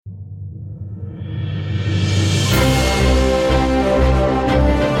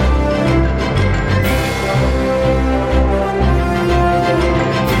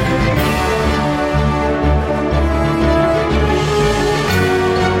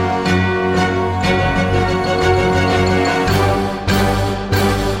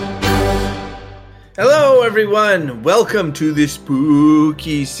everyone. Welcome to the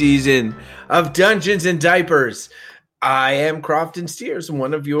spooky season of Dungeons and Diapers. I am Crofton Steers,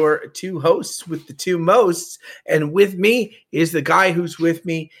 one of your two hosts with the two mosts. And with me is the guy who's with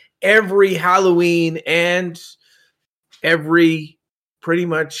me every Halloween and every pretty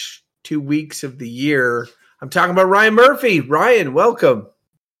much 2 weeks of the year. I'm talking about Ryan Murphy. Ryan, welcome.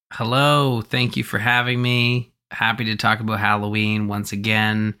 Hello. Thank you for having me. Happy to talk about Halloween once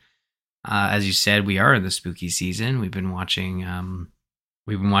again. As you said, we are in the spooky season. We've been watching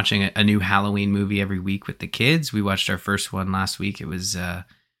a new Halloween movie every week with the kids. We watched our first one last week. It was,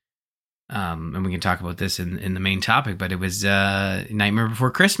 and we can talk about this in the main topic, but it was Nightmare Before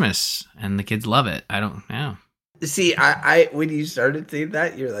Christmas, and the kids love it. See, I when you started saying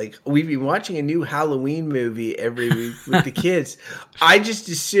that, you're like, we've been watching a new Halloween movie every week with the kids. I just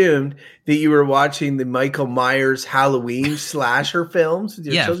assumed that you were watching the Michael Myers Halloween slasher films with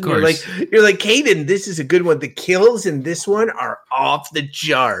your children. Of course. You're like, Caden, this is a good one. The kills in this one are off the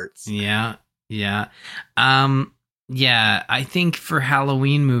charts. Yeah. I think for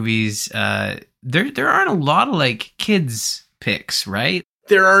Halloween movies, there aren't a lot of like kids picks, right?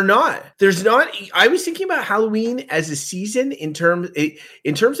 There are not. There's not. I was thinking about Halloween as a season in terms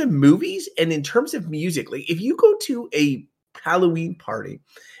of movies and in terms of music. Like if you go to a Halloween party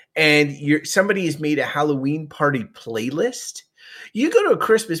and somebody has made a Halloween party playlist, you go to a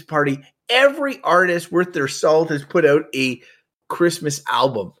Christmas party, every artist worth their salt has put out a Christmas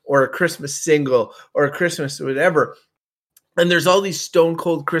album or a Christmas single or a Christmas whatever. And there's all these stone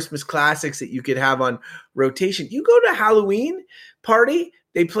cold Christmas classics that you could have on rotation. You go to a Halloween party,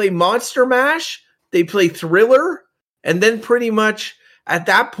 they play Monster Mash, they play Thriller, and then pretty much at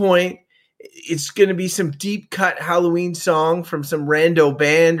that point, it's going to be some deep cut Halloween song from some rando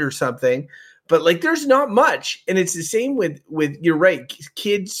band or something. But like, there's not much. And it's the same with you're right,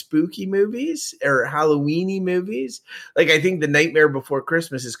 kids spooky movies or Halloweeny movies. Like I think the Nightmare Before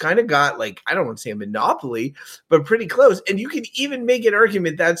Christmas has kind of got like, I don't want to say a monopoly, but pretty close. And you can even make an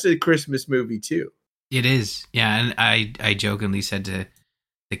argument that's a Christmas movie too. It is. Yeah. And I jokingly said to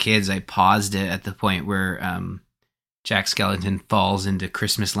the kids, I paused it at the point where Jack Skellington falls into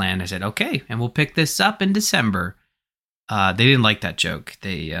Christmas land. I said, okay, and we'll pick this up in December. They didn't like that joke.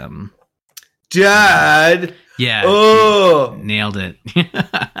 They, Dad. Yeah. Oh, nailed it.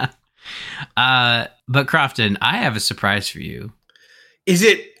 But Crofton, I have a surprise for you. Is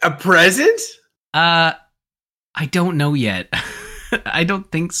it a present? I don't know yet. I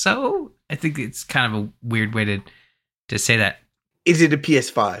don't think so. I think it's kind of a weird way to say that. Is it a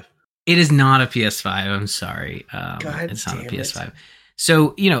PS5? It is not a PS5. I'm sorry. It's not a PS5.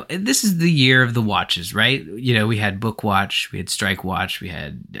 So, this is the year of the watches, right? We had Book Watch, we had Strike Watch, we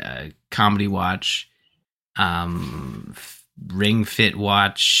had Comedy Watch, Ring Fit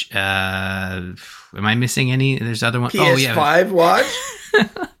Watch. Am I missing any? There's other ones. PS5 Watch?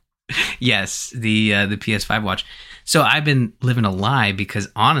 Yes, the PS5 Watch. So I've been living a lie because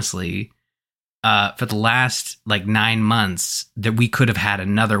honestly, for the last 9 months that we could have had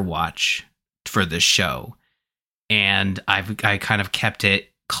another watch for this show. And I kind of kept it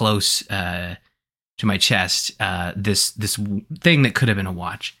close to my chest, this thing that could have been a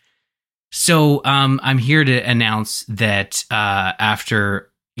watch. So I'm here to announce that after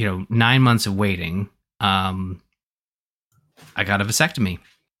 9 months of waiting, I got a vasectomy.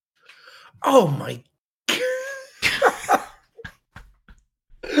 Oh my!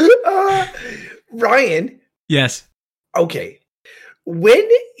 Ryan. Yes. Okay. When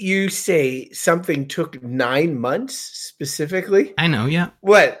you say something took 9 months specifically, I know. Yeah.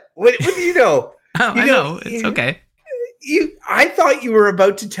 What do you know? I know. It's okay. I thought you were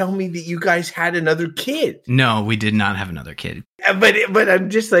about to tell me that you guys had another kid. No, we did not have another kid. But I'm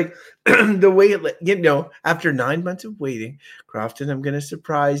just like the way after 9 months of waiting, Crofton, I'm going to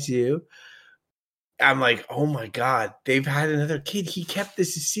surprise you. I'm like, oh my God, they've had another kid. He kept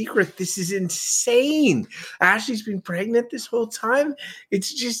this a secret. This is insane. Ashley's been pregnant this whole time.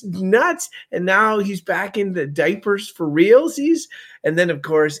 It's just nuts. And now he's back in the diapers for realsies. And then, of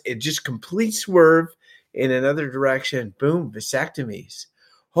course, it just complete swerve in another direction. Boom, vasectomies.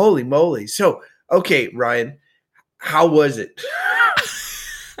 Holy moly. So, okay, Ryan, how was it?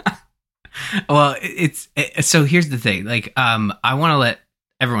 Well, so here's the thing. I want to let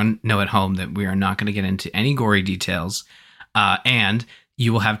everyone know at home that we are not going to get into any gory details, and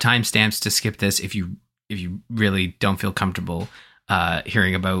you will have timestamps to skip this if you really don't feel comfortable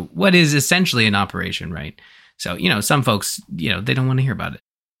hearing about what is essentially an operation, right? So some folks they don't want to hear about it.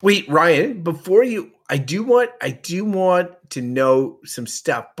 Wait, Ryan, before you, I do want to know some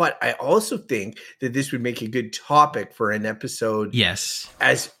stuff, but I also think that this would make a good topic for an episode. Yes.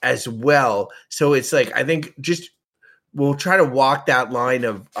 As well. So it's like, I think just we'll try to walk that line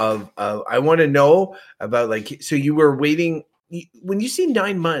of I want to know about, like, so you were waiting when you say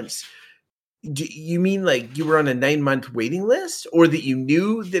 9 months. Do you mean like you were on a 9-month waiting list, or that you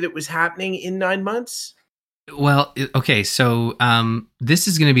knew that it was happening in 9 months? Well, okay. So this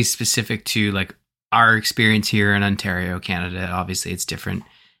is going to be specific to like our experience here in Ontario, Canada. Obviously, it's different.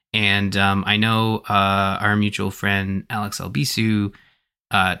 And I know our mutual friend, Alex Albisu,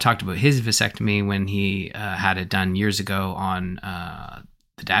 talked about his vasectomy when he had it done years ago on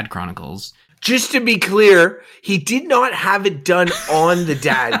the Dad Chronicles. Just to be clear, he did not have it done on the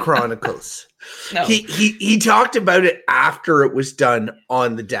Dad Chronicles. No. He talked about it after it was done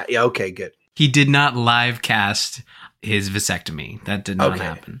on the Dad. Yeah, okay, good. He did not live cast his vasectomy. That did not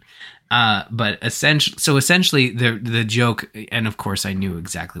happen. But essentially, the joke, and of course, I knew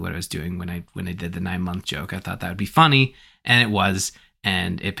exactly what I was doing when I did the 9-month joke. I thought that would be funny, and it was,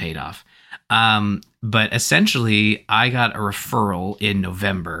 and it paid off. But essentially, I got a referral in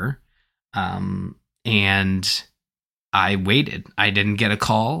November, and I waited. I didn't get a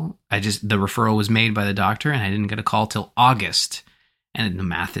call. The referral was made by the doctor, and I didn't get a call till August. And the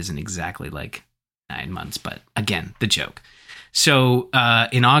math isn't exactly like 9 months, but again, the joke. So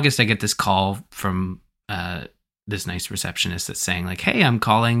in August, I get this call from this nice receptionist that's saying like, "Hey, I'm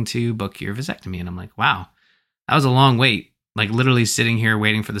calling to book your vasectomy." And I'm like, wow, that was a long wait. Like literally sitting here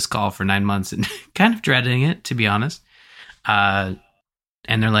waiting for this call for 9 months and kind of dreading it, to be honest. And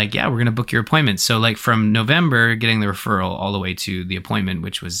they're like, "Yeah, we're going to book your appointment." So like from November, getting the referral all the way to the appointment,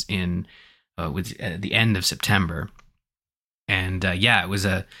 which was in the end of September. And it was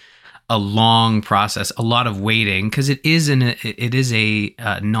a long process, a lot of waiting, because it is a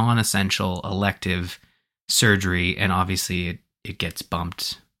non-essential elective surgery, and obviously it gets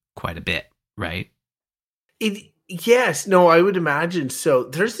bumped quite a bit, right? Yes, no, I would imagine so.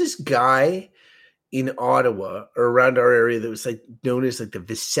 There's this guy in Ottawa or around our area that was like known as like the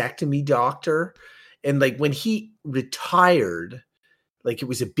vasectomy doctor, and like when he retired, like it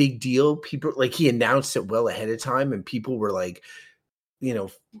was a big deal. People, like, he announced it well ahead of time, and people were like,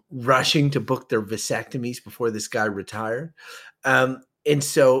 rushing to book their vasectomies before this guy retired. And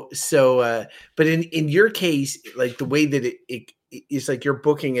so, but in your case, like the way that it is, like you're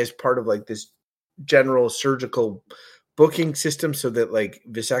booking as part of like this general surgical booking system, so that like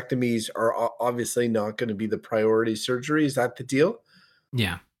vasectomies are obviously not going to be the priority surgery. Is that the deal?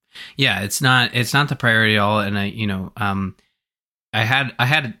 Yeah. It's not the priority at all. And I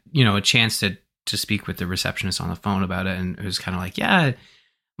had a chance to speak with the receptionist on the phone about it, and it was kind of like, yeah,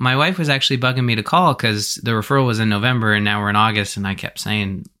 my wife was actually bugging me to call because the referral was in November and now we're in August, and I kept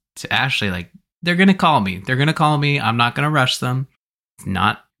saying to Ashley, like, they're gonna call me, I'm not gonna rush them, it's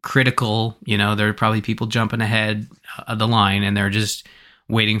not critical, there are probably people jumping ahead of the line and they're just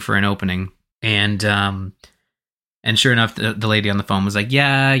waiting for an opening. And sure enough, the lady on the phone was like,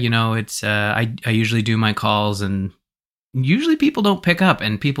 yeah, it's I usually do my calls, and usually people don't pick up,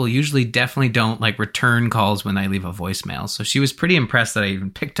 and people usually definitely don't like return calls when I leave a voicemail. So she was pretty impressed that I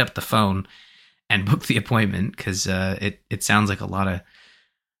even picked up the phone and booked the appointment, because it sounds like a lot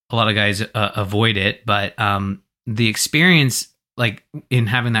of guys avoid it. But the experience, like in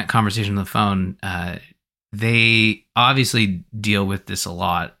having that conversation on the phone, they obviously deal with this a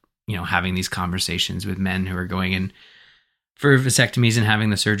lot, having these conversations with men who are going in for vasectomies and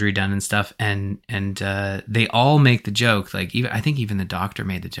having the surgery done and stuff. And they all make the joke. Like, I think even the doctor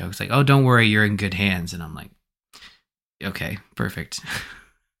made the joke. It's like, "Oh, don't worry, you're in good hands." And I'm like, okay, perfect.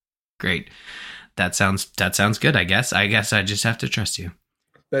 Great. That sounds good. I guess I just have to trust you.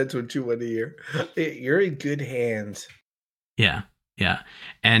 That's what you want to hear. You're in good hands. Yeah.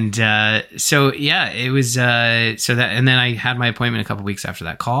 And so, yeah, it was, so that, and then I had my appointment a couple weeks after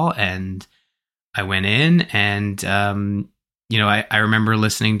that call, and I went in, and, I remember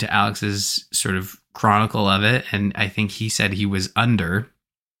listening to Alex's sort of chronicle of it, and I think he said he was under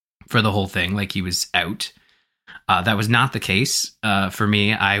for the whole thing, like he was out. That was not the case for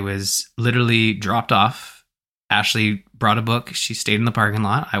me. I was literally dropped off. Ashley brought a book. She stayed in the parking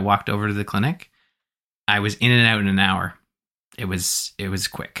lot. I walked over to the clinic. I was in and out in an hour. It was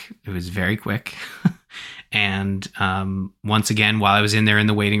quick. It was very quick. And once again, while I was in there in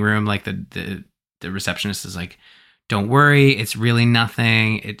the waiting room, like the receptionist is like, "Don't worry, it's really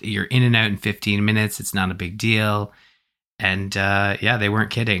nothing. You're in and out in 15 minutes. It's not a big deal." And they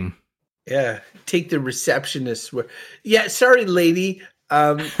weren't kidding. Yeah, take the receptionist. Yeah, sorry, lady.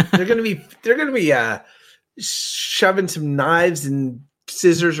 They're gonna be shoving some knives and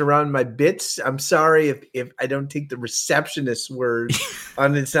scissors around my bits. I'm sorry if I don't take the receptionist's word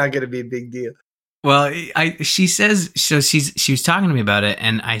on it's not going to be a big deal. Well, she says, so she was talking to me about it,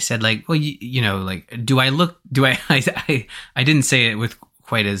 and I said, like, well, you know, like, I didn't say it with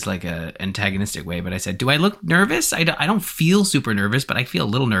quite as like a antagonistic way, but I said, do I look nervous? I don't feel super nervous, but I feel a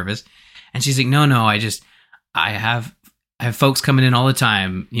little nervous. And she's like, no, I have folks coming in all the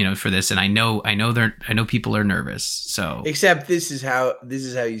time, you know, for this, and I know people are nervous. So, except this is how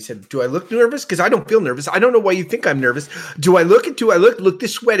you said, do I look nervous? Because I don't feel nervous. I don't know why you think I'm nervous. Do I look? Look,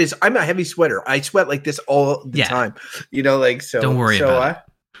 this sweat is. I'm a heavy sweater. I sweat like this all the time. You know, like so. Don't worry about it.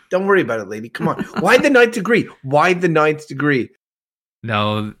 Don't worry about it, lady. Come on. Why the ninth degree? Why the ninth degree?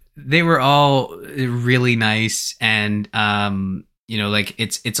 No, they were all really nice, and you know, like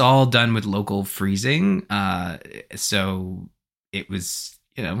it's all done with local freezing. So it was,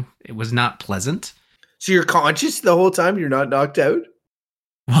 you know, it was not pleasant. So you're conscious the whole time? You're not knocked out?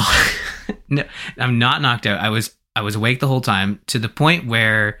 Well, no, I'm not knocked out. I was awake the whole time, to the point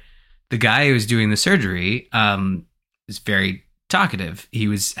where the guy who was doing the surgery was very talkative. He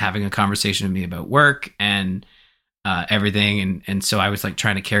was having a conversation with me about work and everything, and so I was like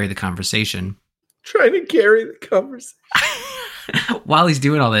trying to carry the conversation. While he's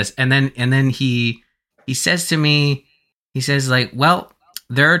doing all this, and then he says to me, he says, like, well,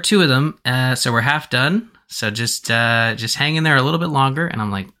 there are two of them, so we're half done, so just hang in there a little bit longer. And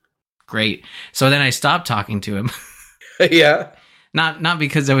I'm like, great. So then I stopped talking to him. Yeah, not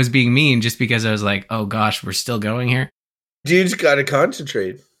because I was being mean, just because I was like, oh gosh, we're still going here. Dude's got to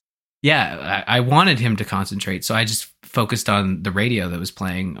concentrate. Yeah, I wanted him to concentrate, so I just focused on the radio that was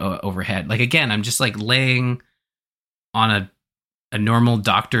playing overhead. Like, again, I'm just like laying on a normal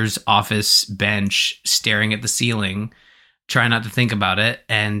doctor's office bench, staring at the ceiling, trying not to think about it.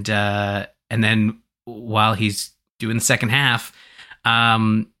 And then while he's doing the second half,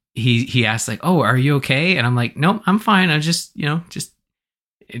 he asked, like, oh, are you okay? And I'm like, nope, I'm fine. I'm just, you know, just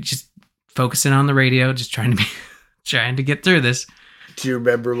focusing on the radio, just trying to get through this. Do you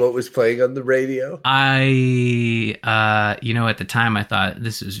remember what was playing on the radio? You know, at the time I thought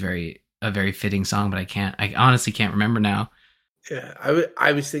this was a very fitting song, but I honestly can't remember now. Yeah,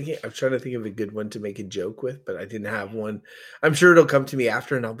 I was thinking, I'm trying to think of a good one to make a joke with, but I didn't have one. I'm sure it'll come to me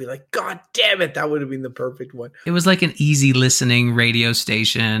after, and I'll be like, God damn it, that would have been the perfect one. It was like an easy listening radio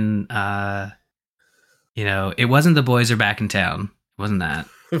station. You know, it wasn't The Boys Are Back in Town. It wasn't that.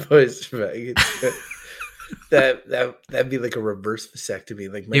 Boys Are Back in Town. That'd be like a reverse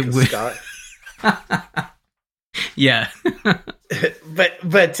vasectomy, like Michael Scott. Yeah.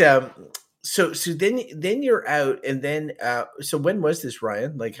 but so then you're out, and then so when was this,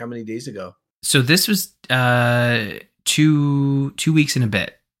 Ryan? Like, how many days ago? So this was 2 weeks and a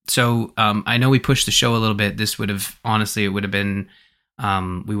bit. So I know we pushed the show a little bit. This would have, honestly, it would have been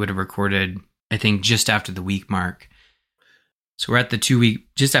we would have recorded, I think, just after the week mark. So we're at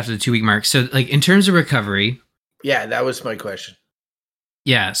just after the 2 week mark. So, like, in terms of recovery. Yeah, that was my question.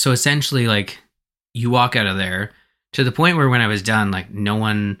 Yeah. So essentially, like, you walk out of there to the point where when I was done, like, no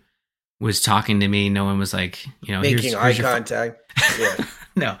one was talking to me. No one was like, you know, making eye contact. Yeah.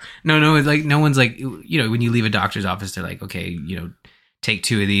 No. Like, no one's like, you know, when you leave a doctor's office, they're like, okay, you know, take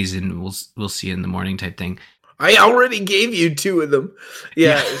 2 of these and we'll see you in the morning type thing. I already gave you 2 of them.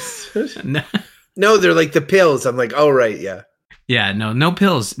 Yeah. No, they're like the pills. I'm like, oh, right. Yeah. Yeah, no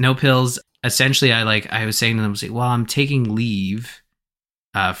pills. Essentially, I was saying to them, well, I'm taking leave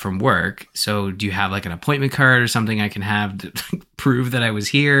from work. So do you have like an appointment card or something I can have to prove that I was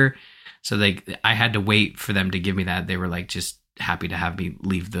here? So I had to wait for them to give me that. They were like just happy to have me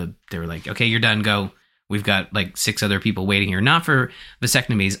leave they were like, okay, you're done, go. We've got like 6 other people waiting here, not for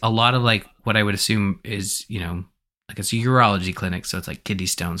vasectomies. A lot of like what I would assume is, you know, like it's a urology clinic. So it's like kidney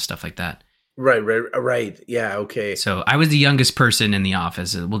stones, stuff like that. Right. Yeah, okay. So I was the youngest person in the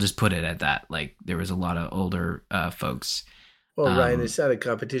office. We'll just put it at that. Like, there was a lot of older folks. Well, Ryan, it's not a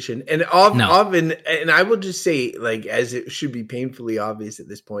competition. And often, and I will just say, like, as it should be painfully obvious at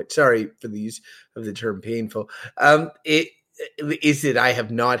this point, sorry for the use of the term painful, it is that I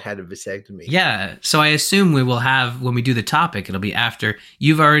have not had a vasectomy. Yeah. So I assume we will have, when we do the topic, it'll be after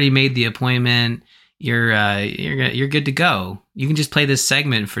you've already made the appointment. You're good to go. You can just play this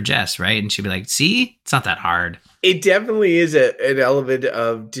segment for Jess, right? And she'll be like, see, it's not that hard. It definitely is an element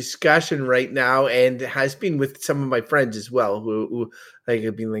of discussion right now, and has been with some of my friends as well, who like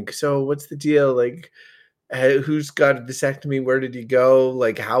have been like, so what's the deal? Like, who's got a vasectomy? Where did you go?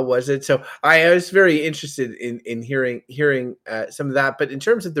 Like, how was it? So I was very interested in hearing some of that. But in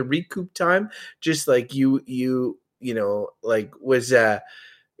terms of the recoup time, just like you know, like was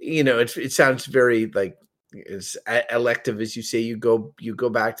you know, it sounds very like It's elective, as you say. You go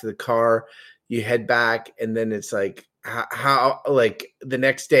back to the car, you head back, and then it's like how like the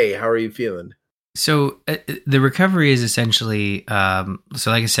next day. How are you feeling? So the recovery is essentially, so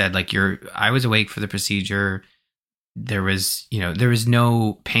like I said, like I was awake for the procedure. There was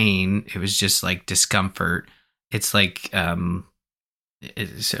no pain. It was just like discomfort. It's like, so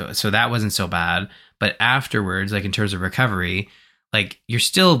that wasn't so bad. But afterwards, like in terms of recovery, like you're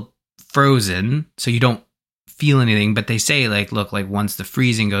still frozen, so you don't feel anything. But they say like, look, like once the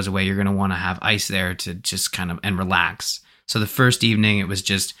freezing goes away, you're going to want to have ice there to just kind of and relax. So the first evening, it was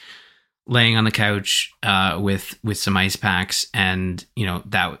just laying on the couch with some ice packs, and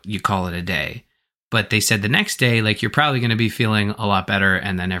that you call it a day. But they said the next day, like you're probably going to be feeling a lot better,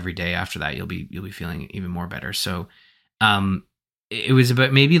 and then every day after that, you'll be feeling even more better. So, it was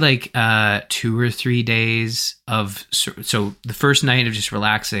about maybe like 2 or 3 days of so the first night of just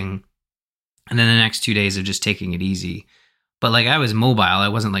relaxing, and then the next 2 days of just taking it easy. But like I was mobile, I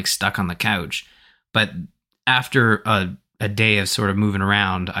wasn't like stuck on the couch. But after a day of sort of moving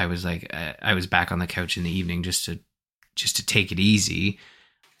around, I was back on the couch in the evening just to take it easy.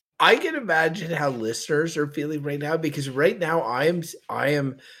 I can imagine how listeners are feeling right now, because right now I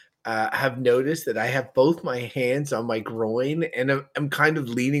am have noticed that I have both my hands on my groin, and I'm kind of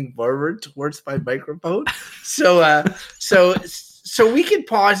leaning forward towards my microphone. So we could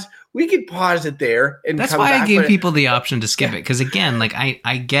pause. We could pause it there, and that's come why back, I gave people the option to skip it, because again, like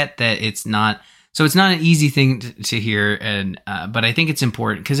I get that it's not. So it's not an easy thing to hear, and but I think it's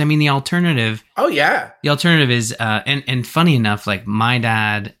important because I mean the alternative. Oh yeah, the alternative is and funny enough, like my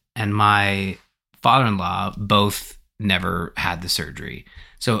dad and my father-in-law both never had the surgery.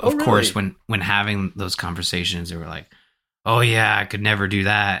 So of course, when having those conversations, they were like, "Oh yeah, I could never do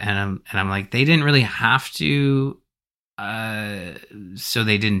that," and I'm like, they didn't really have to, so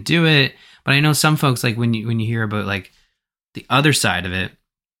they didn't do it. But I know some folks, like when you hear about like the other side of it.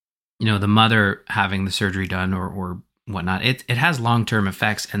 The mother having the surgery done or whatnot, it has long-term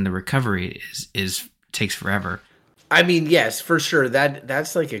effects, and the recovery is takes forever. I mean, yes, for sure.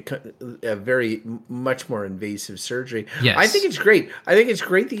 That's like a very much more invasive surgery. Yes. I think it's great. I think it's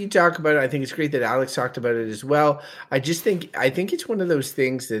great that you talk about it. I think it's great that Alex talked about it as well. I think it's one of those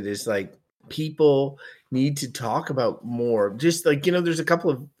things that is like people need to talk about more. Just like, there's a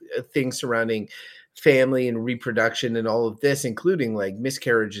couple of things surrounding family and reproduction and all of this, including like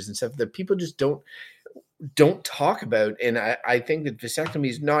miscarriages and stuff, that people just don't talk about. And I think that vasectomy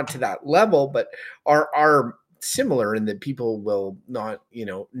is not to that level, but are similar in that people will not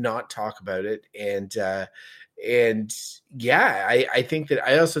talk about it. And yeah, I think that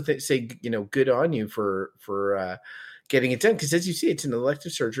I also say good on you for getting it done, because as you see, it's an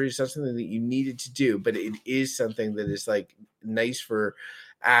elective surgery. It's not something that you needed to do, but it is something that is like nice for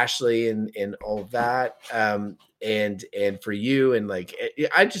Ashley and all of that, and for you, and like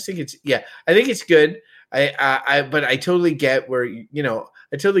I just think I think it's good. But I totally get where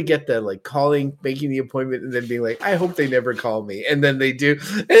I totally get the like calling, making the appointment, and then being like, I hope they never call me, and then they do,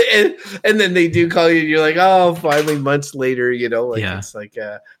 and then they do call you, and you're like, oh, finally, months later, It's like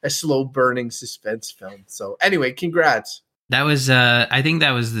a slow burning suspense film. So anyway, congrats. That was I think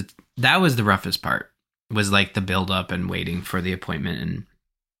that was the roughest part, was like the build up and waiting for the appointment, and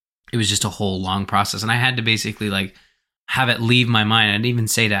it was just a whole long process, and I had to basically like have it leave my mind. I'd even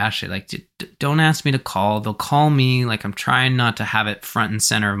say to Ashley, like, don't ask me to call. They'll call me. Like, I'm trying not to have it front and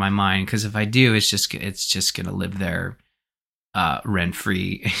center of my mind, because if I do, it's just gonna live there rent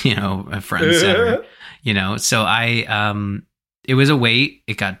free, front and center. So it was a wait.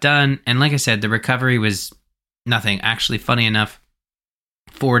 It got done, and like I said, the recovery was nothing. Actually, funny enough,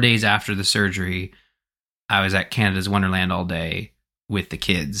 4 days after the surgery, I was at Canada's Wonderland all day with the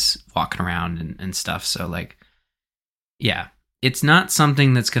kids walking around and stuff. So like, yeah, it's not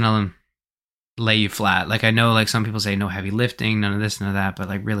something that's going to lay you flat. Like I know like some people say no heavy lifting, none of this, none of that. But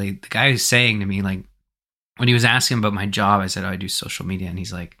like really the guy who's saying to me, like when he was asking about my job, I said, oh, I do social media. And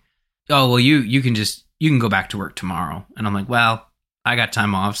he's like, oh, well, you can go back to work tomorrow. And I'm like, well, I got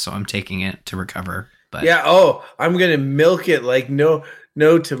time off, so I'm taking it to recover. But yeah. Oh, I'm going to milk it. Like, no,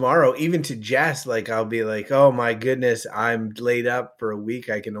 tomorrow, even to Jess, like I'll be like, oh my goodness, I'm laid up for a week.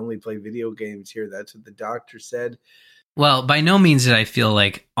 I can only play video games here. That's what the doctor said. Well, by no means did I feel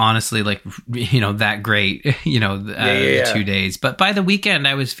like, honestly, like, that great, the 2 days. But by the weekend,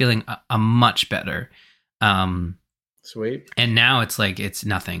 I was feeling a much better. Sweet. And now it's like, it's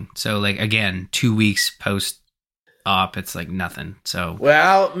nothing. So like, again, 2 weeks post-op, it's like nothing. So,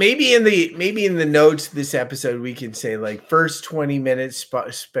 well, maybe in the notes of this episode, we can say like first 20 minutes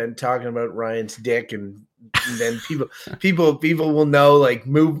spent talking about Ryan's dick, and then people will know, like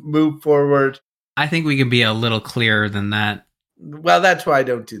move forward. I think we can be a little clearer than that. Well, that's why I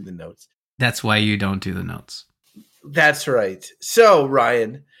don't do the notes. That's why you don't do the notes. That's right. So,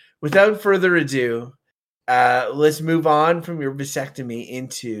 Ryan, without further ado, let's move on from your vasectomy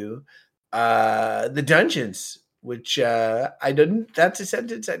into the dungeons, which I didn't. That's a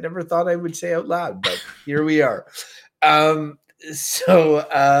sentence I never thought I would say out loud, but here we are.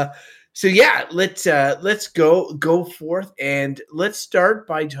 So yeah, let's go forth, and let's start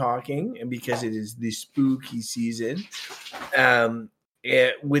by talking, and because it is the spooky season,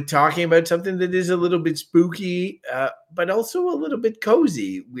 with talking about something that is a little bit spooky, but also a little bit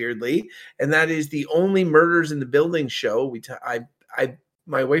cozy, weirdly, and that is the Only Murders in the Building show.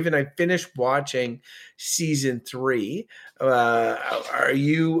 My wife and I finished watching season 3. Are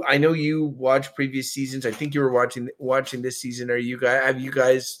you? I know you watched previous seasons. I think you were watching this season. Have you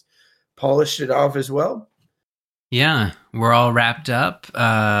guys polished it off as well? Yeah, we're all wrapped up.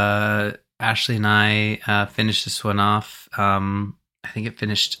 Ashley and I finished this one off. I think it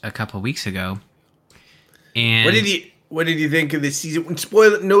finished a couple of weeks ago. And what did you think of this season?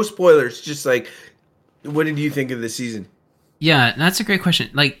 No spoilers. Just like, what did you think of the season? Yeah, that's a great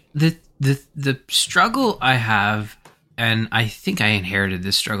question. Like the struggle I have, and I think I inherited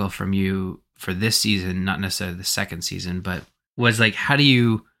this struggle from you for this season, not necessarily the second season, but was like, how do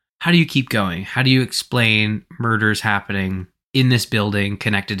you keep going? How do you explain murders happening in this building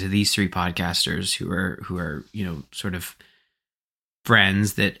connected to these 3 podcasters who are, sort of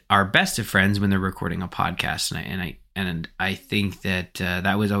friends that are best of friends when they're recording a podcast? And I think that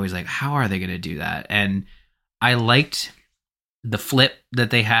that was always like, how are they going to do that? And I liked the flip that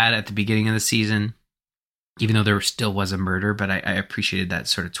they had at the beginning of the season, even though there still was a murder, but I appreciated that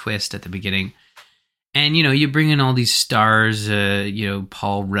sort of twist at the beginning. And, you bring in all these stars,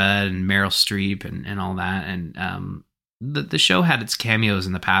 Paul Rudd and Meryl Streep and all that. And the show had its cameos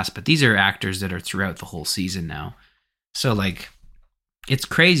in the past, but these are actors that are throughout the whole season now. So, like, it's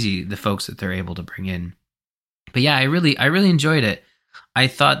crazy, the folks that they're able to bring in. But yeah, I really enjoyed it. I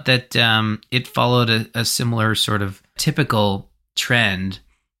thought that it followed a similar sort of typical trend,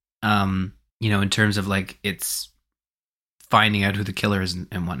 in terms of like it's finding out who the killer is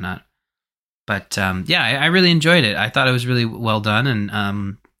and whatnot. But yeah, I really enjoyed it. I thought it was really well done,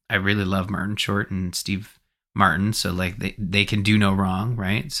 and I really love Martin Short and Steve Martin, so like they can do no wrong,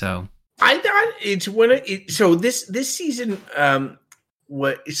 right? So I thought this season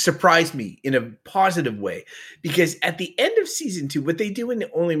what surprised me in a positive way, because at the end of season 2, what they do in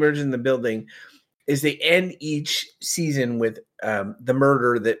the Only Murders in the Building is they end each season with the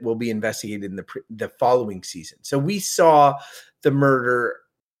murder that will be investigated in the following season. So we saw the murder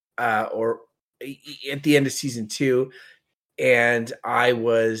or at the end of season 2, and I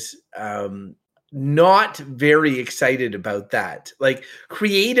was not very excited about that. Like,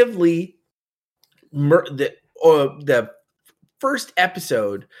 creatively, the first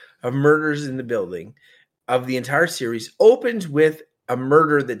episode of Murders in the Building of the entire series opens with a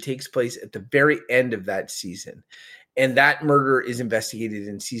murder that takes place at the very end of that season. And that murder is investigated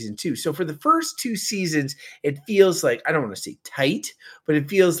in season 2. So for the first 2 seasons, it feels like, I don't want to say tight, but it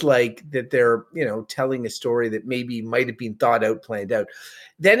feels like that they're, telling a story that maybe might have been thought out, planned out.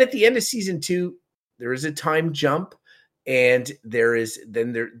 Then at the end of season 2, there is a time jump, and there's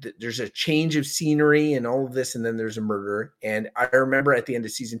a change of scenery and all of this, and then there's a murder. And I remember at the end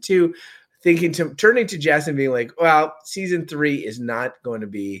of season 2 turning to Jess and being like, well, season 3 is not going to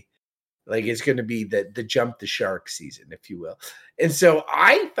be like, it's going to be the jump the shark season, if you will. And so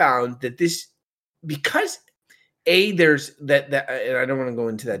I found that this, because there's that, and I don't want to go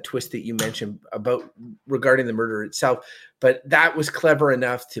into that twist that you mentioned about regarding the murder itself, but that was clever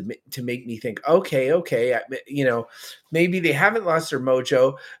enough to make me think, okay, maybe they haven't lost their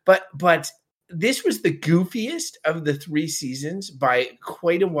mojo, but this was the goofiest of the 3 seasons by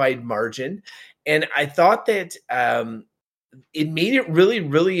quite a wide margin. And I thought that it made it really,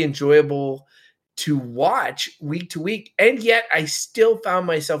 really enjoyable to watch week to week. And yet I still found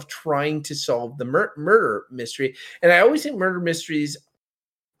myself trying to solve the murder mystery. And I always think murder mysteries,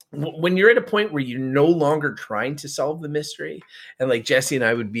 when you're at a point where you're no longer trying to solve the mystery, and like Jesse and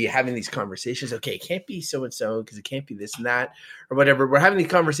I would be having these conversations, okay, it can't be so-and-so because it can't be this and that or whatever. We're having these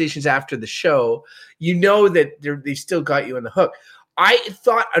conversations after the show, that they've still got you on the hook. I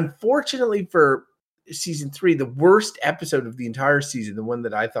thought, unfortunately for season 3, the worst episode of the entire season, the one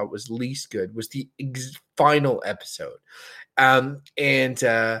that I thought was least good, was the final episode. I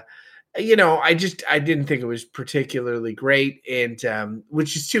didn't think it was particularly great, and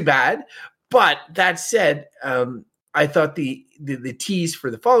which is too bad. But that said, I thought the tease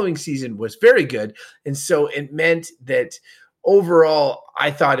for the following season was very good, and so it meant that overall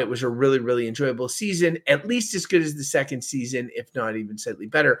I thought it was a really, really enjoyable season, at least as good as the second season, if not even slightly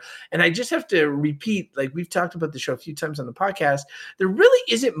better. And I just have to repeat, like we've talked about the show a few times on the podcast, there really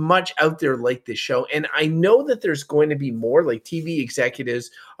isn't much out there like this show. And I know that there's going to be more, like TV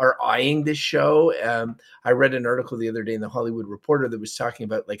executives are eyeing this show. I read an article the other day in the Hollywood Reporter that was talking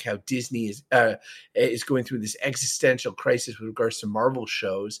about like how Disney is going through this existential crisis with regards to Marvel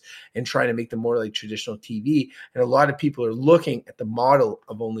shows and trying to make them more like traditional TV. And a lot of people are looking at the model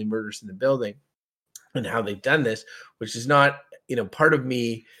of Only Murders in the Building and how they've done this, which is not, part of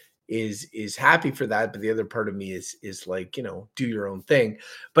me is happy for that, but the other part of me is like, do your own thing.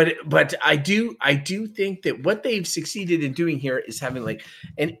 But I do think that what they've succeeded in doing here is having like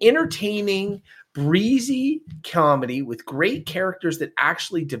an entertaining, breezy comedy with great characters that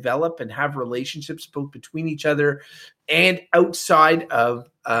actually develop and have relationships both between each other and outside of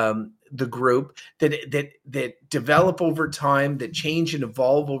the group that develop over time, that change and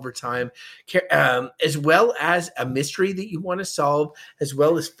evolve over time, as well as a mystery that you want to solve, as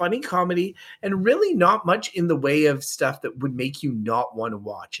well as funny comedy, and really not much in the way of stuff that would make you not want to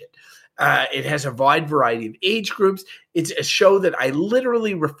watch it. It has a wide variety of age groups. It's a show that I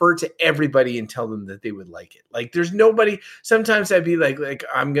literally refer to everybody and tell them that they would like it. Like there's nobody, sometimes I'd be like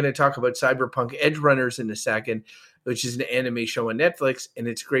I'm going to talk about Cyberpunk Edgerunners in a second, which is an anime show on Netflix, and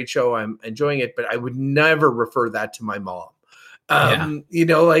it's a great show. I'm enjoying it, but I would never refer that to my mom.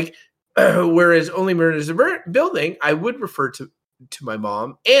 Whereas Only Murders in the Building, I would refer to my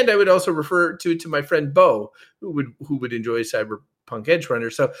mom, and I would also refer to my friend Bo, who would enjoy Cyberpunk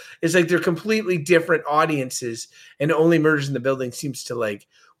Edgerunner. So it's like they're completely different audiences, and Only Murders in the Building seems to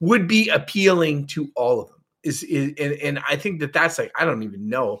would be appealing to all of them. And I think that's like, I don't even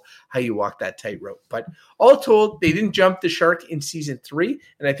know how you walk that tightrope, but all told, they didn't jump the shark in season 3.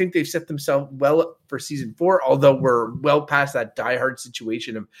 And I think they've set themselves well up for season 4, although we're well past that diehard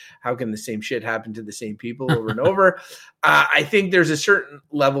situation of how can the same shit happen to the same people over and over. I think there's a certain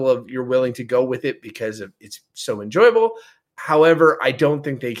level of you're willing to go with it because it's so enjoyable. However, I don't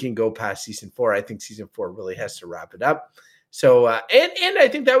think they can go past season 4. I think season 4 really has to wrap it up. So, and I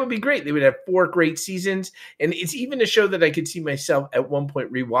think that would be great. They would have 4 great seasons, and it's even a show that I could see myself at one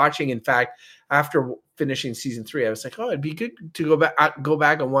point rewatching. In fact, after finishing season 3, I was like, oh, it'd be good to go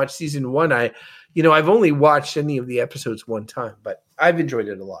back and watch season 1. I've only watched any of the episodes one time, but I've enjoyed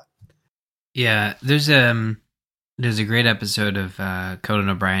it a lot. Yeah, there's a great episode of Conan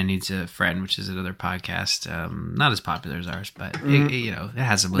O'Brien Needs a Friend, which is another podcast, not as popular as ours, but it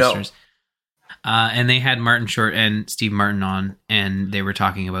has some listeners. And they had Martin Short and Steve Martin on, and they were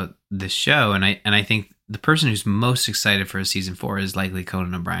talking about this show. And I think the person who's most excited for a season 4 is likely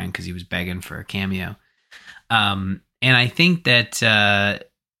Conan O'Brien, because he was begging for a cameo. And I think that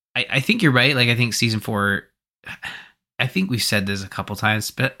I think you're right. Like, I think season 4. I think we've said this a couple times,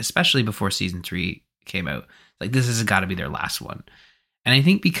 but especially before season 3 came out. Like, this has got to be their last one. And I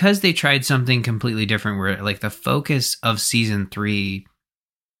think because they tried something completely different, where like the focus of season 3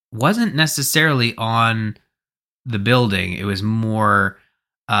 wasn't necessarily on the building. It was more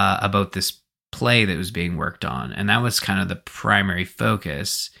about this play that was being worked on. And that was kind of the primary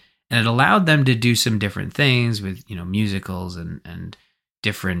focus. And it allowed them to do some different things with, musicals and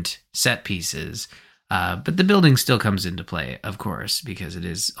different set pieces. But the building still comes into play, of course, because it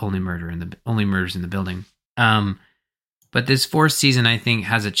is Only Murders in the Building. But this 4th season, I think,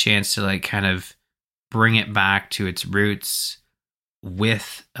 has a chance to kind of bring it back to its roots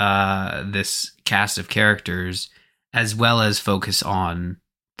with this cast of characters, as well as focus on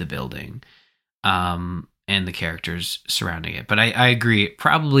the building and the characters surrounding it. But I agree, it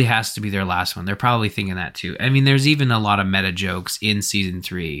probably has to be their last one. They're probably thinking that too. I mean, there's even a lot of meta jokes in season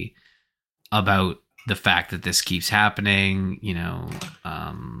 3 about the fact that this keeps happening,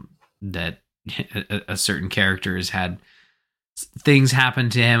 that a certain character has had things happen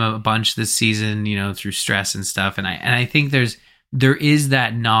to him a bunch this season, through stress and stuff. And I think there is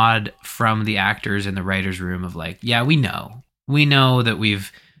that nod from the actors in the writers' room of like, yeah, we know that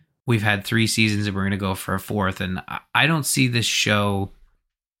we've had 3 seasons and we're going to go for a 4th. And I don't see this show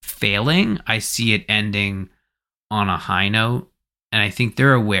failing. I see it ending on a high note. And I think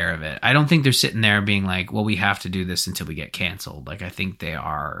they're aware of it. I don't think they're sitting there being like, well, we have to do this until we get canceled. Like, I think they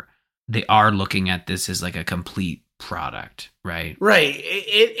are looking at this as like a complete product. Right. Right.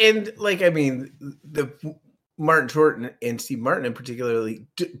 The Martin Short and Steve Martin in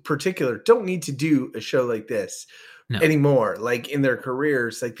particular don't need to do a show like this anymore. Like, in their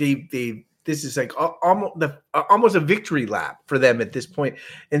careers, like this is like almost a victory lap for them at this point.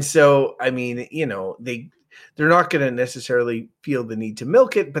 And so, I mean, they're not going to necessarily feel the need to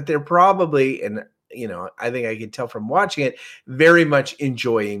milk it, but they're probably, and I think I could tell from watching it, very much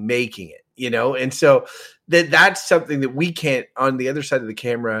enjoying making it, and so that's something that we can't on the other side of the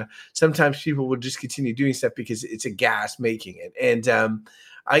camera. Sometimes people will just continue doing stuff because it's a gas making it. And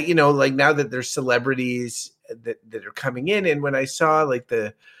I, like now that there's celebrities that are coming in, and when I saw like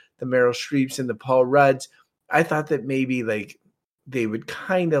the Meryl Streeps and the Paul Rudds, I thought that maybe like they would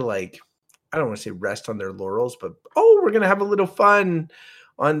kind of like, I don't want to say rest on their laurels, but we're gonna have a little fun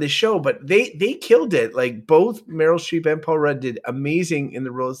on the show. But they killed it. Like both Meryl Streep and Paul Rudd did amazing in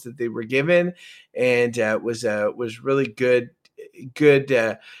the roles that they were given, and was really good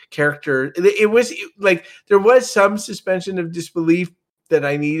character. It was like there was some suspension of disbelief that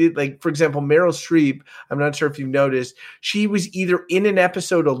I needed. Like, for example, Meryl Streep, I'm not sure if you've noticed, she was either in an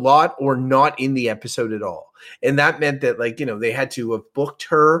episode a lot or not in the episode at all. And that meant that like, they had to have booked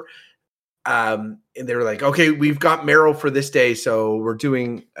her. And they were like, okay, we've got Meryl for this day, so we're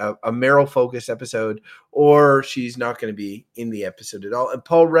doing a Meryl focused episode, or she's not going to be in the episode at all. And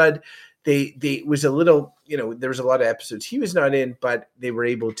Paul Rudd, they was a little, there was a lot of episodes he was not in, but they were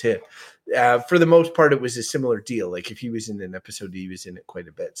able to, for the most part, it was a similar deal. Like if he was in an episode, he was in it quite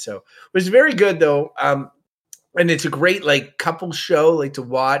a bit. So it was very good though. And it's a great like couple show, like to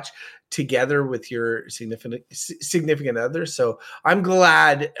watch together with your significant other. So I'm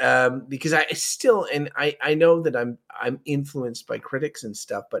glad because I know that I'm influenced by critics and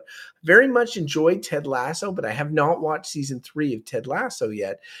stuff, but very much enjoyed Ted Lasso, but I have not watched season 3 of Ted Lasso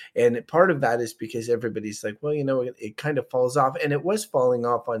yet. And part of that is because everybody's like, well, it kind of falls off, and it was falling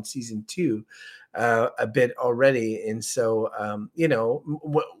off on season 2 a bit already. And so,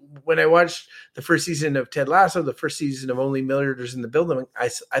 when I watched the first season of Ted Lasso, the first season of Only Murders in the Building, I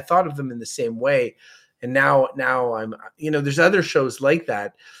thought of them in the same way. And now I'm, there's other shows like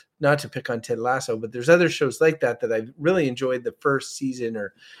that, not to pick on Ted Lasso, but there's other shows like that I really enjoyed the first season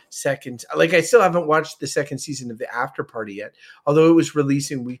or second. Like I still haven't watched the second season of The After Party yet, although it was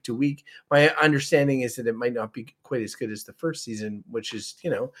releasing week to week. My understanding is that it might not be quite as good as the first season, which is,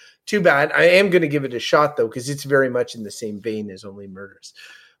 too bad. I am going to give it a shot though, because it's very much in the same vein as Only Murders.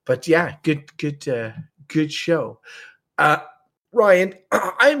 But yeah, good show. Ryan,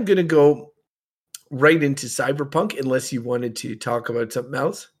 I'm going to go right into Cyberpunk unless you wanted to talk about something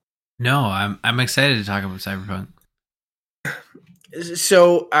else. No, I'm excited to talk about Cyberpunk.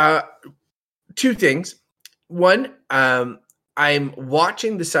 So, two things. One, I'm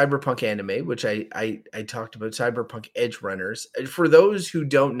watching the Cyberpunk anime, which I talked about, Cyberpunk Edgerunners. For those who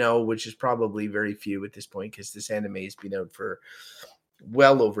don't know, which is probably very few at this point, because this anime has been out for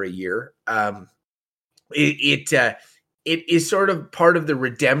well over a year. It is sort of part of the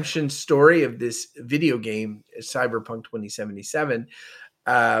redemption story of this video game, Cyberpunk 2077.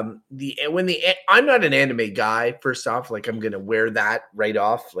 I'm not an anime guy, first off, like I'm going to wear that right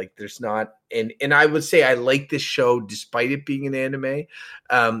off. Like there's not, and I would say I like this show despite it being an anime,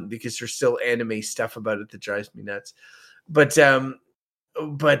 because there's still anime stuff about it that drives me nuts. But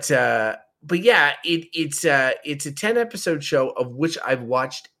yeah, it's a 10 episode show of which I've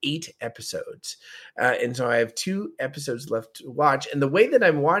watched 8 episodes. And so I have 2 episodes left to watch. And the way that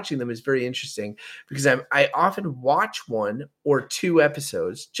I'm watching them is very interesting because I often watch 1 or 2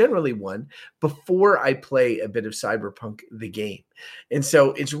 episodes, generally 1, before I play a bit of Cyberpunk, the game. And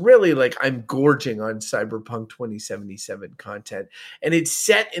so it's really like I'm gorging on Cyberpunk 2077 content. And it's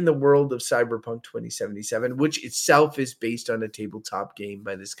set in the world of Cyberpunk 2077, which itself is based on a tabletop game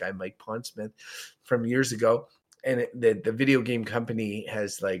by this guy, Mike Pondsmith, from years ago. And the video game company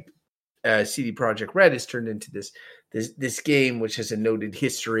has like CD Projekt Red has turned into this game, which has a noted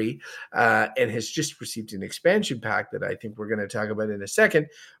history and has just received an expansion pack that I think we're going to talk about in a second.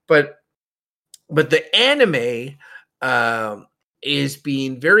 But the anime is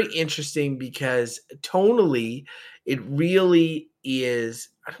being very interesting because tonally it really is,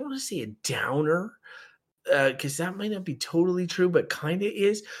 I don't want to say a downer, because that might not be totally true, but kind of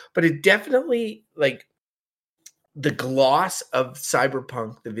is. But it definitely, like, the gloss of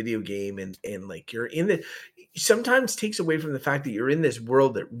Cyberpunk, the video game, and like you're in the, sometimes takes away from the fact that you're in this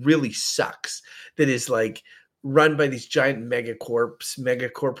world that really sucks, that is like run by these giant mega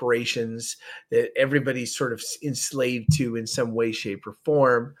corporations that everybody's sort of enslaved to in some way, shape, or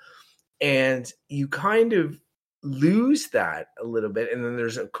form. And you kind of lose that a little bit. And then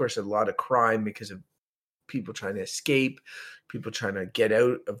there's, of course, a lot of crime because of people trying to escape, people trying to get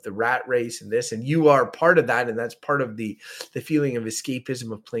out of the rat race and this, and you are part of that. And that's part of the feeling of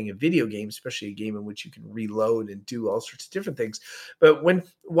escapism of playing a video game, especially a game in which you can reload and do all sorts of different things. But when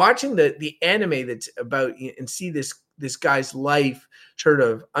watching the anime that's about, and see this guy's life sort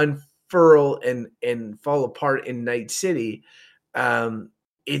of unfurl and fall apart in Night City,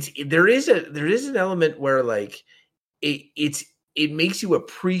 there is an element where like it makes you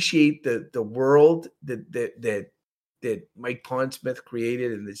appreciate the world that Mike Pondsmith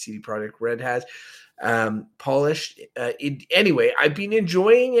created and the CD Projekt Red has polished. Anyway, I've been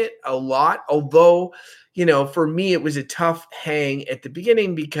enjoying it a lot, although, for me, it was a tough hang at the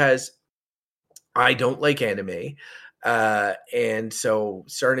beginning because I don't like anime. And so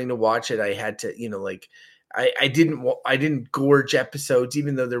starting to watch it, I had to, like, I didn't gorge episodes,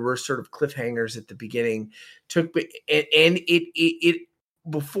 even though there were sort of cliffhangers at the beginning. It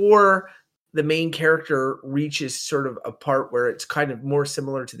before the main character reaches sort of a part where it's kind of more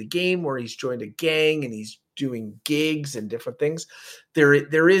similar to the game, where he's joined a gang and he's doing gigs and different things.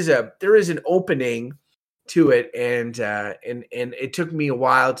 There is an opening to it, and it took me a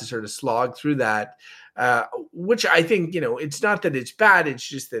while to sort of slog through that, which I think, it's not that it's bad, it's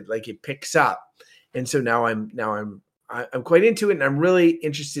just that like it picks up. And so now I'm quite into it, and I'm really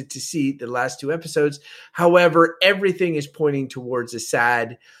interested to see the last two episodes. However, everything is pointing towards a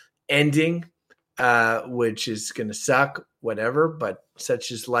sad ending, which is going to suck, whatever, but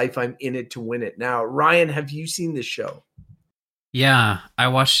such is life. I'm in it to win it. Now, Ryan, have you seen this show? Yeah, I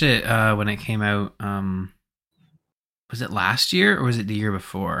watched it when it came out. Was it last year or was it the year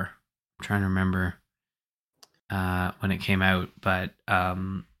before? I'm trying to remember when it came out, but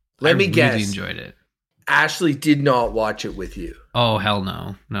Let me guess. I really enjoyed it. Ashley did not watch it with you. Oh, hell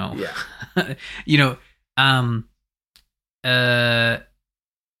no. Yeah. I'm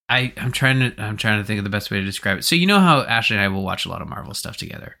trying to think of the best way to describe it. So how Ashley and I will watch a lot of Marvel stuff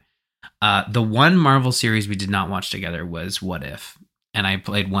together. The one Marvel series we did not watch together was What If, and I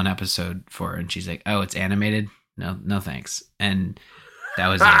played one episode for her, and she's like, "Oh, it's animated? No, thanks." And that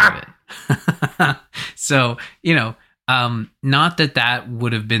was the end of it. So not that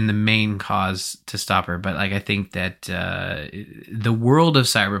would have been the main cause to stop her, but like I think that the world of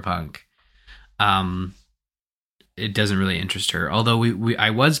Cyberpunk, it doesn't really interest her. Although I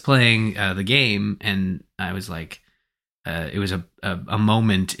was playing the game, and I was like, it was a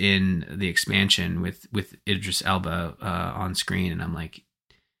moment in the expansion with Idris Elba on screen, and I'm like,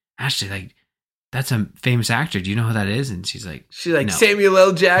 Ashley, like, that's a famous actor. Do you know who that is? And she's like, no. Samuel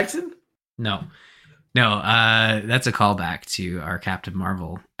L. Jackson? No, that's a callback to our Captain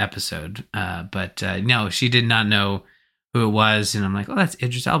Marvel episode. But no, she did not know who it was. And I'm like, oh, that's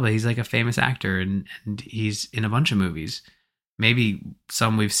Idris Elba. He's like a famous actor, and he's in a bunch of movies. Maybe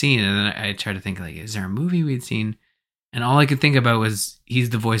some we've seen. And then I tried to think, like, is there a movie we'd seen? And all I could think about was he's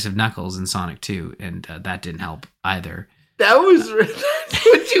the voice of Knuckles in Sonic 2. And that didn't help either. That's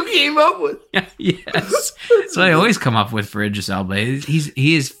what you came up with. Yes. So I always come up with for Idris Elba.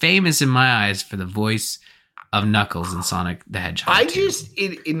 He is famous in my eyes for the voice of Knuckles in Sonic the Hedgehog.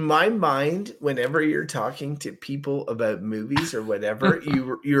 In my mind, whenever you're talking to people about movies or whatever,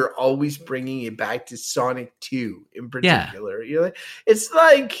 you're always bringing it back to Sonic 2 in particular. Yeah. You're like, it's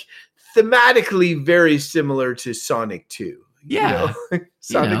like thematically very similar to Sonic 2. Yeah.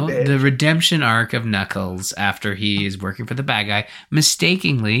 The redemption arc of Knuckles after he is working for the bad guy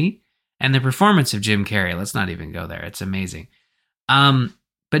mistakenly, and the performance of Jim Carrey. Let's not even go there. It's amazing.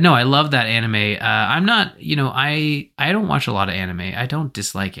 But no, I love that anime. I'm not, I don't watch a lot of anime. I don't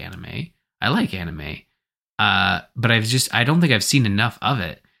dislike anime. I like anime. But I don't think I've seen enough of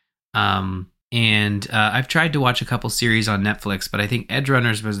it. And I've tried to watch a couple series on Netflix, but I think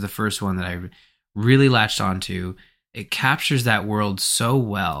Edgerunners was the first one that I really latched onto. It captures that world so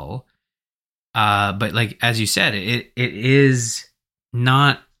well. But like, as you said, it is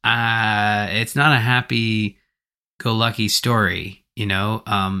not, it's not a happy go lucky story,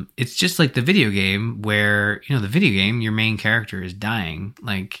 it's just like the video game where, the video game, your main character is dying.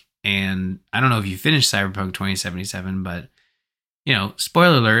 Like, and I don't know if you finished Cyberpunk 2077, but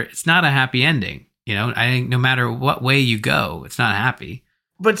spoiler alert, it's not a happy ending. I think no matter what way you go, it's not happy.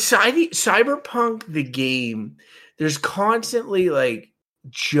 But Cyberpunk, the game, there's constantly like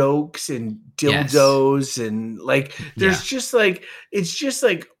jokes and dildos, and like there's just like, it's just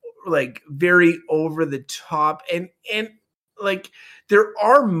like very over the top, and like there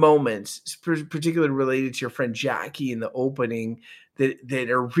are moments particularly related to your friend Jackie in the opening that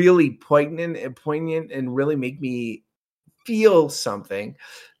are really poignant and really make me feel something.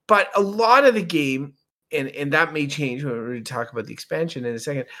 But a lot of the game, and that may change when we talk about the expansion in a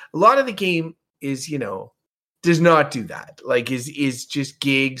second, a lot of the game is, does not do that. Like is just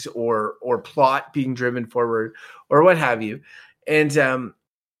gigs or plot being driven forward or what have you. And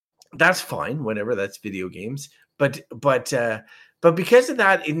that's fine, whatever, that's video games. But because of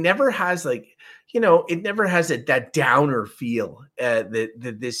that, it never has like, it never has that downer feel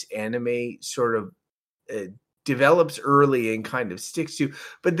that this anime sort of develops early and kind of sticks to.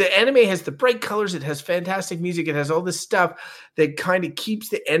 But the anime has the bright colors, it has fantastic music, it has all this stuff that kind of keeps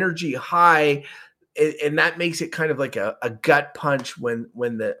the energy high, and that makes it kind of like a gut punch when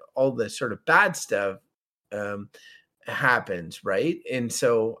all the sort of bad stuff happens, right? And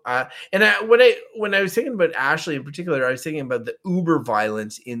so when I was thinking about Ashley in particular, I was thinking about the uber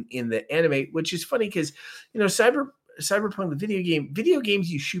violence in the anime, which is funny because Cyberpunk, the video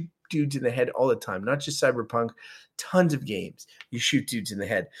games, you shoot dudes in the head all the time, not just Cyberpunk, tons of games you shoot dudes in the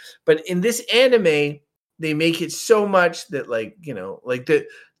head. But in this anime, they make it so much that like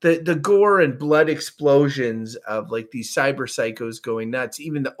the gore and blood explosions of like these cyber psychos going nuts,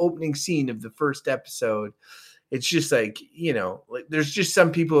 even the opening scene of the first episode, it's just like, like there's just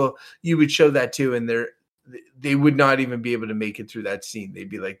some people you would show that to and they would not even be able to make it through that scene. They'd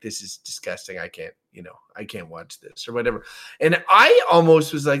be like, this is disgusting. I can't watch this or whatever. And I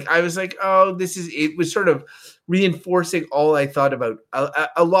almost was like, oh, it was sort of reinforcing all I thought about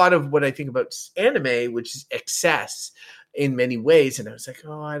a lot of what I think about anime, which is excess in many ways. And I was like,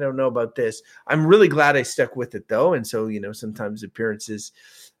 oh, I don't know about this. I'm really glad I stuck with it though. And so, sometimes appearances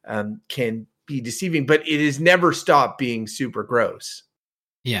can be deceiving, but it has never stopped being super gross.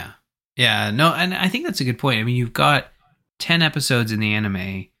 Yeah. Yeah, no, and I think that's a good point. I mean, you've got 10 episodes in the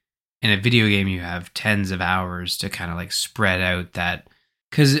anime. In a video game, you have tens of hours to kind of like spread out that.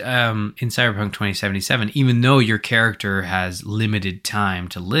 Because in Cyberpunk 2077, even though your character has limited time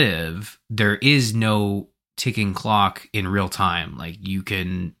to live, there is no ticking clock in real time. Like you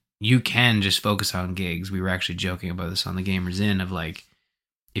can just focus on gigs. We were actually joking about this on the Gamers Inn of like,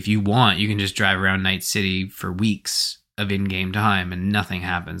 if you want, you can just drive around Night City for weeks of in-game time and nothing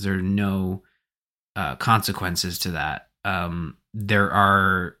happens. There are no consequences to that. There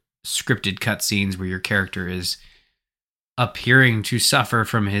are scripted cutscenes where your character is appearing to suffer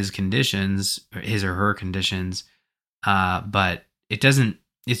from his or her conditions, but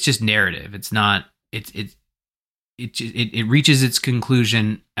it's just narrative. It's not. It reaches its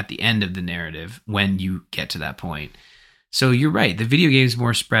conclusion at the end of the narrative when you get to that point. So you're right. The video game is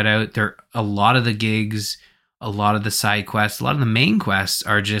more spread out. There are a lot of the gigs, a lot of the side quests, a lot of the main quests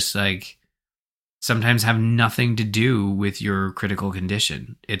are just like sometimes have nothing to do with your critical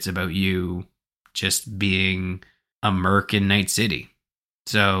condition. It's about you just being a merc in Night City.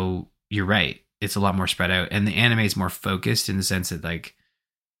 So you're right. It's a lot more spread out. And the anime is more focused in the sense that like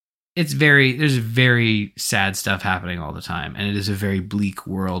there's very sad stuff happening all the time. And it is a very bleak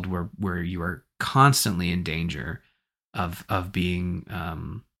world where you are constantly in danger of being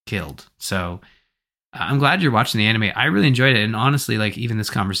killed. So I'm glad you're watching the anime. I really enjoyed it. And honestly, like even this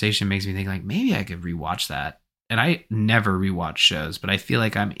conversation makes me think like maybe I could rewatch that. And I never rewatch shows, but I feel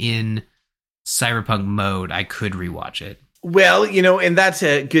like I'm in Cyberpunk mode. I could rewatch it. Well, and that's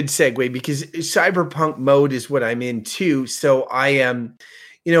a good segue because Cyberpunk mode is what I'm in too. So I am,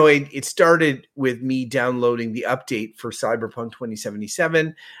 it started with me downloading the update for Cyberpunk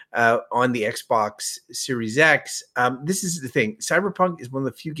 2077 on the Xbox Series X. This is the thing. Cyberpunk is one of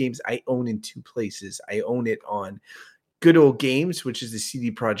the few games I own in two places. I own it on Good Old Games, which is the CD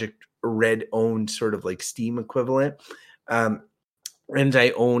Projekt Red owned sort of like Steam equivalent. And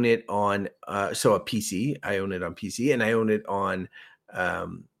I own it on a PC. I own it on PC, and I own it on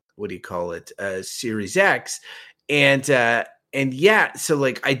Series X. And yeah, so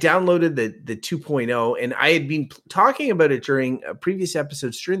like I downloaded the 2.0, and I had been talking about it during previous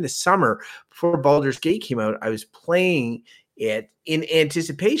episodes during the summer before Baldur's Gate came out. I was playing it in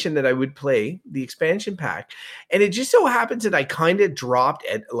anticipation that I would play the expansion pack. And it just so happens that I kind of dropped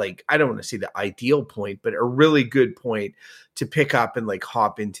at like, I don't want to say the ideal point, but a really good point to pick up and like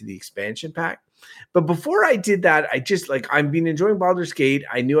hop into the expansion pack. But before I did that, I just like, I've been enjoying Baldur's Gate.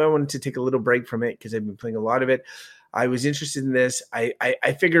 I knew I wanted to take a little break from it because I've been playing a lot of it. I was interested in this.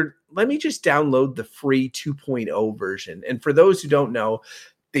 I figured, let me just download the free 2.0 version. And for those who don't know,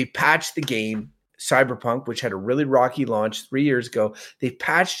 they patched the game, Cyberpunk, which had a really rocky launch 3 years ago. They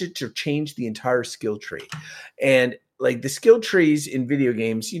patched it to change the entire skill tree. And like the skill trees in video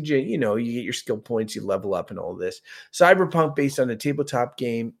games, you get your skill points, you level up and all this. Cyberpunk, based on a tabletop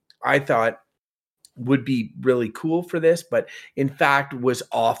game, I thought would be really cool for this, but in fact was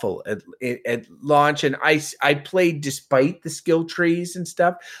awful at launch. And I played despite the skill trees and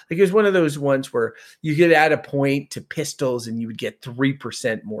stuff. Like it was one of those ones where you could add a point to pistols and you would get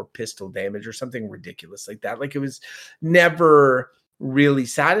 3% more pistol damage or something ridiculous like that. Like it was never really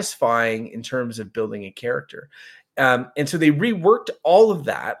satisfying in terms of building a character. And so they reworked all of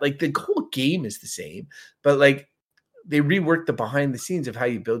that. Like the whole game is the same, but like they reworked the behind the scenes of how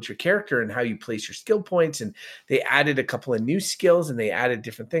you build your character and how you place your skill points. And they added a couple of new skills and they added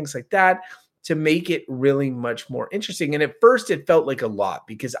different things like that. to make it really much more interesting. And at first it felt like a lot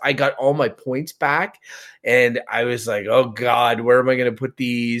because I got all my points back and I was like, oh God, where am I going to put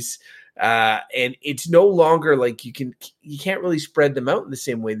these? And it's no longer like you can't really spread them out in the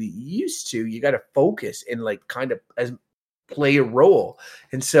same way that you used to. You got to focus and like kind of play a role.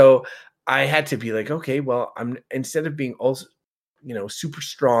 And so I had to be like, okay, well, instead of being also, super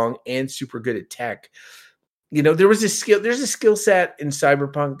strong and super good at tech, there's a skill set in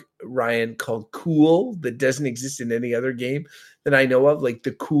Cyberpunk, Ryan, called cool that doesn't exist in any other game that I know of, like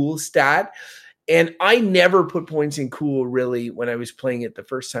the cool stat. And I never put points in cool really when I was playing it the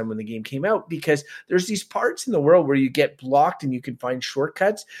first time when the game came out, because there's these parts in the world where you get blocked and you can find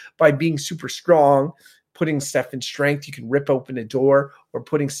shortcuts by being super strong, putting stuff in strength. You can rip open a door, or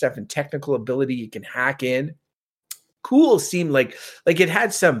putting stuff in technical ability. You can hack in. Cool seemed like it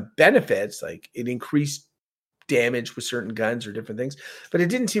had some benefits, like it increased damage with certain guns or different things, but it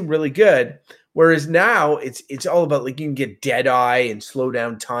didn't seem really good. Whereas now it's all about like you can get dead eye and slow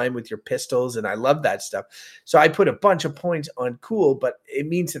down time with your pistols, and I love that stuff. So I put a bunch of points on cool, but it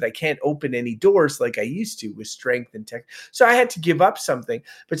means that I can't open any doors like I used to with strength and tech. So I had to give up something,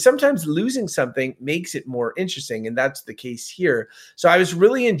 but sometimes losing something makes it more interesting, and that's the case here. So I was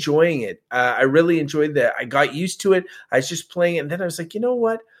really enjoying it. I really enjoyed that. I got used to it. I was just playing it, and then I was like, you know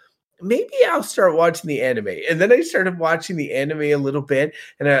what? Maybe I'll start watching the anime. And then I started watching the anime a little bit.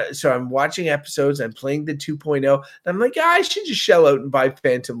 And so I'm watching episodes. I'm playing the 2.0. And I'm like, I should just shell out and buy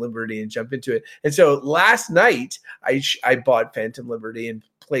Phantom Liberty and jump into it. And so last night, I bought Phantom Liberty and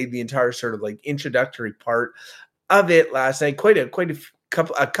played the entire sort of like introductory part of it last night. Quite a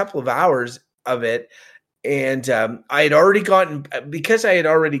couple of hours of it. And I had already because I had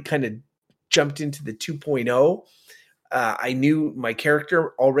already kind of jumped into the 2.0. I knew my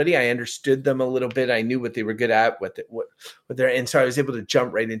character already. I understood them a little bit. I knew what they were good at, and so I was able to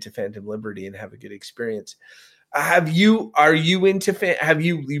jump right into Phantom Liberty and have a good experience. You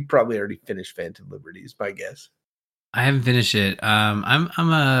probably already finished Phantom Liberty, is my guess. I haven't finished it. I'm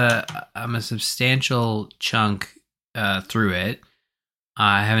a substantial chunk through it.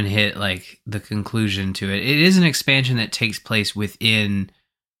 I haven't hit like the conclusion to it. It is an expansion that takes place within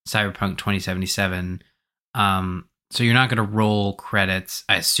Cyberpunk 2077. So you're not going to roll credits.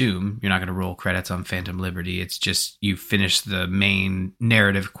 I assume you're not going to roll credits on Phantom Liberty. It's just you finish the main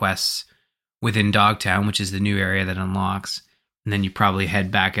narrative quests within Dogtown, which is the new area that unlocks, and then you probably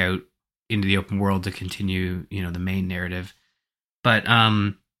head back out into the open world to continue, the main narrative. But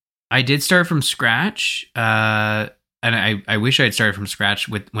I did start from scratch, and I wish I had started from scratch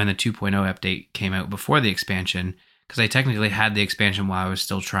when the 2.0 update came out before the expansion, because I technically had the expansion while I was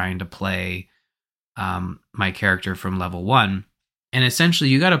still trying to play my character from level 1. And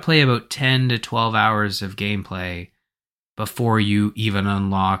essentially you got to play about 10 to 12 hours of gameplay before you even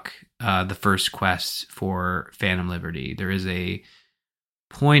unlock the first quest for Phantom Liberty. There is a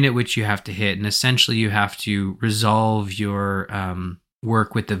point at which you have to hit, and essentially you have to resolve your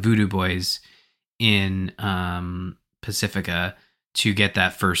work with the Voodoo Boys in Pacifica to get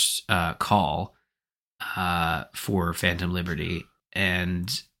that first call for Phantom Liberty.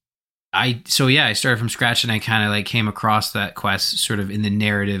 And I started from scratch, and I kind of like came across that quest sort of in the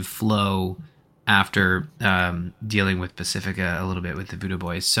narrative flow after dealing with Pacifica a little bit with the Voodoo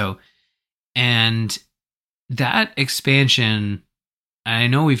Boys. So, and that expansion, I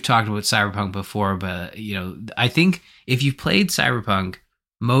know we've talked about Cyberpunk before, but I think if you've played Cyberpunk,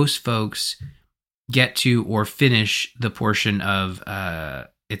 most folks get to or finish the portion of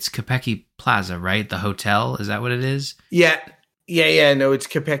it's Capecchi Plaza, right? The hotel, is that what it is? Yeah. No, it's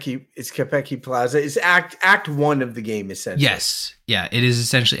Capecchi. It's Capecchi Plaza. It's Act 1 of the game, essentially. Yes, yeah, it is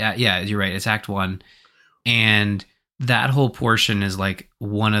essentially. You're right. It's Act 1, and that whole portion is like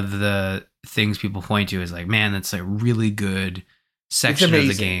one of the things people point to is like, man, that's a really good section of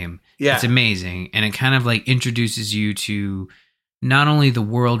the game. Yeah, it's amazing, and it kind of like introduces you to not only the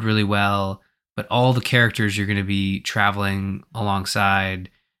world really well, but all the characters you're going to be traveling alongside,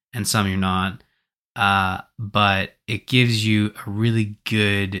 and some you're not. But it gives you a really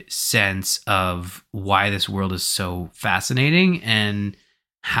good sense of why this world is so fascinating and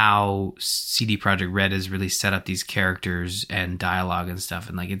how CD Projekt Red has really set up these characters and dialogue and stuff.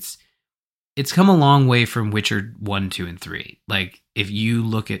 And like, it's come a long way from Witcher 1, 2, and 3. Like, if you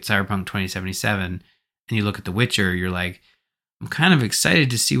look at Cyberpunk 2077 and you look at The Witcher, you're like, I'm kind of excited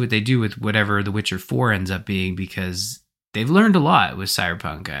to see what they do with whatever The Witcher 4 ends up being, because they've learned a lot with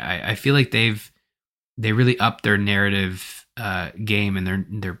Cyberpunk. I feel like they really upped their narrative game and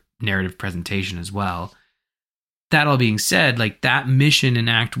their narrative presentation as well. That all being said, like that mission in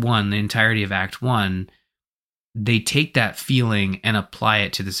Act 1, the entirety of Act 1, they take that feeling and apply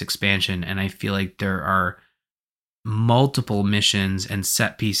it to this expansion. And I feel like there are multiple missions and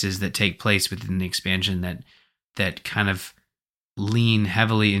set pieces that take place within the expansion that kind of lean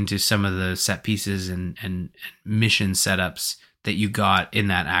heavily into some of the set pieces and mission setups that you got in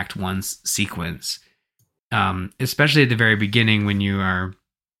that Act 1 sequence. Especially at the very beginning when you're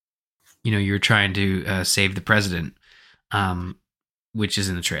trying to save the president, which is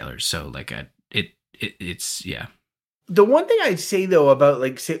in the trailers. So like it's yeah. The one thing I'd say though about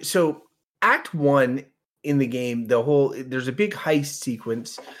like so Act 1 in the game, there's a big heist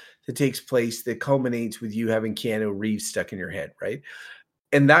sequence that takes place that culminates with you having Keanu Reeves stuck in your head, right?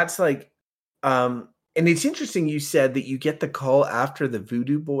 And that's like and it's interesting you said that you get the call after the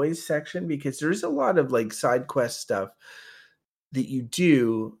Voodoo Boys section, because there's a lot of like side quest stuff that you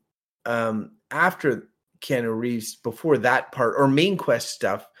do after Keanu Reeves before that part, or main quest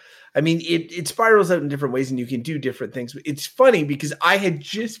stuff. I mean, it spirals out in different ways and you can do different things. It's funny because I had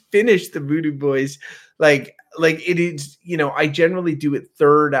just finished the Voodoo Boys. Like it is, I generally do it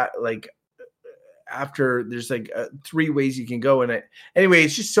third, after there's like 3 ways you can go. And anyway,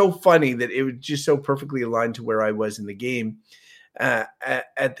 it's just so funny that it was just so perfectly aligned to where I was in the game at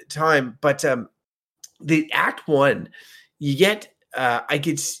the time. But the Act 1, you get,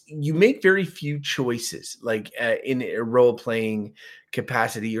 you make very few choices, like in a role playing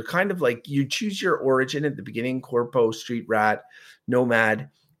capacity. You're kind of like, you choose your origin at the beginning: Corpo, Street Rat, Nomad.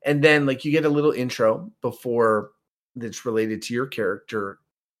 And then like you get a little intro before that's related to your character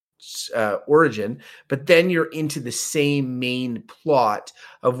origin, but then you're into the same main plot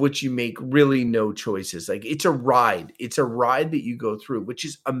of which you make really no choices. Like it's a ride that you go through, which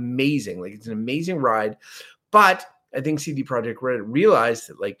is amazing. Like it's an amazing ride, but I think CD Projekt Red realized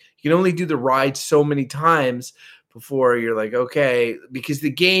that like you can only do the ride so many times before you're like, okay, because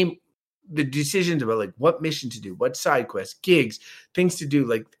the decisions about like what mission to do, what side quests, gigs, things to do,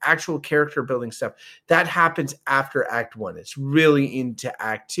 like actual character building stuff, that happens after Act 1. It's really into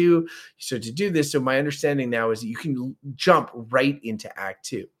Act 2. So to do this, so my understanding now is that you can jump right into Act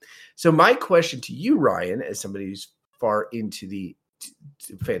 2. So my question to you, Ryan, as somebody who's far into the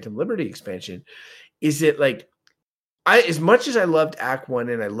Phantom Liberty expansion, is that like, as much as I loved Act 1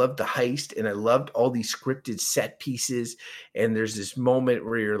 and I loved the heist and I loved all these scripted set pieces, and there's this moment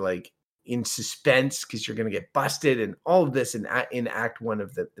where you're like in suspense because you're going to get busted and all of this in Act 1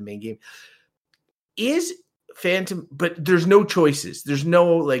 of the main game, is Phantom, but there's no choices. There's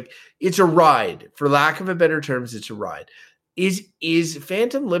no, like, it's a ride. For lack of a better terms, it's a ride. Is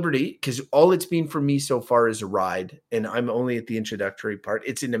Phantom Liberty, because all it's been for me so far is a ride, and I'm only at the introductory part.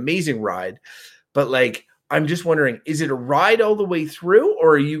 It's an amazing ride, but like, I'm just wondering, is it a ride all the way through,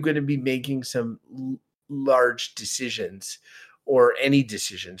 or are you going to be making some large decisions, or any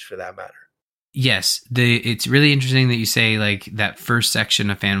decisions for that matter? Yes, it's really interesting that you say like that first section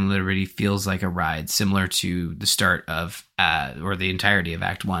of Phantom Liberty feels like a ride, similar to the start of or the entirety of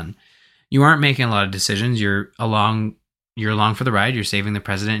Act 1. You aren't making a lot of decisions. You're along for the ride. You're saving the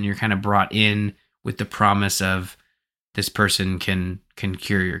president, and you're kind of brought in with the promise of this person can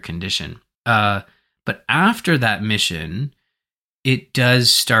cure your condition. But after that mission, it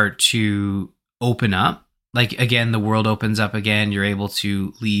does start to open up. Like, again, the world opens up again. You're able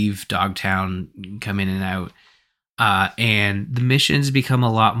to leave Dogtown, come in and out. And the missions become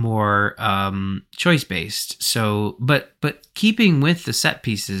a lot more choice-based. So, but keeping with the set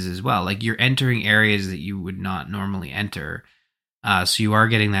pieces as well. Like, you're entering areas that you would not normally enter. So you are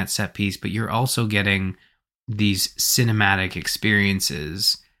getting that set piece, but you're also getting these cinematic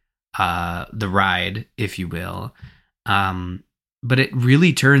experiences, the ride, if you will. But it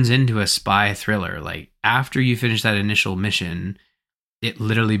really turns into a spy thriller. Like, after you finish that initial mission, it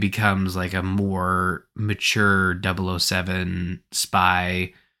literally becomes like a more mature 007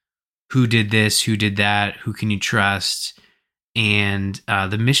 spy. Who did this? Who did that? Who can you trust? And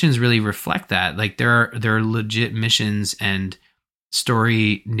the missions really reflect that. Like, there are legit missions and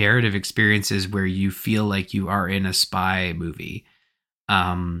story narrative experiences where you feel like you are in a spy movie.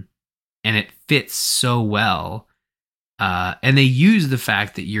 And it fits so well. And they use the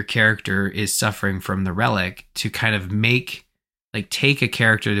fact that your character is suffering from the relic to kind of take a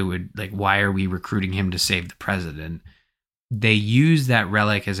character that would, like, why are we recruiting him to save the president? They use that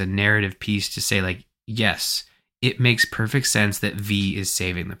relic as a narrative piece to say, like, yes, it makes perfect sense that V is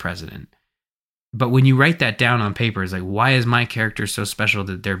saving the president. But when you write that down on paper, it's like, why is my character so special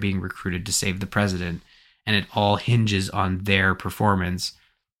that they're being recruited to save the president? And it all hinges on their performance.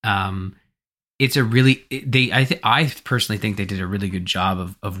 It's a really, I personally think they did a really good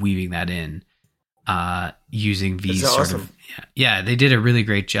job of weaving that in, using V's sort of, yeah, they did a really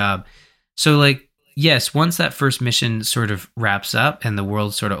great job. So, like, yes, once that first mission sort of wraps up and the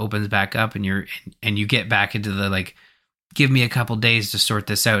world sort of opens back up and you get back into the like, give me a couple days to sort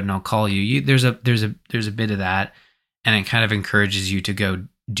this out and I'll call you. There's a bit of that, and it kind of encourages you to go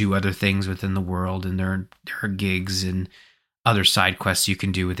do other things within the world, and there are gigs and other side quests you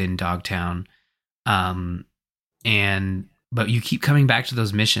can do within Dogtown. But you keep coming back to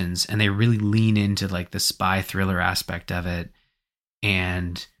those missions, and they really lean into like the spy thriller aspect of it.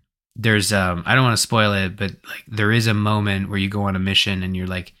 And there's I don't want to spoil it, but like there is a moment where you go on a mission and you're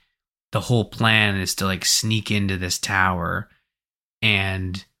like, the whole plan is to like sneak into this tower,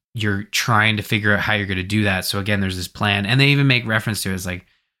 and you're trying to figure out how you're going to do that. So again, there's this plan, and they even make reference to it as like,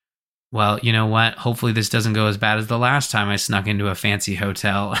 well, you know what? Hopefully this doesn't go as bad as the last time I snuck into a fancy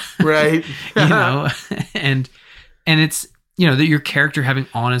hotel. Right. And it's, that your character having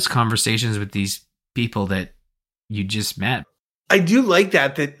honest conversations with these people that you just met. I do like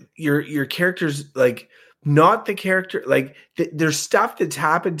that your character's like not the character, like there's stuff that's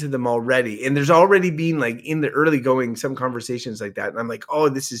happened to them already, and there's already been like in the early going some conversations like that, and I'm like, oh,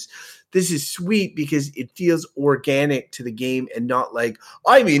 this is sweet because it feels organic to the game and not like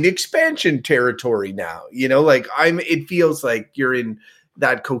I'm in expansion territory now, like it feels like you're in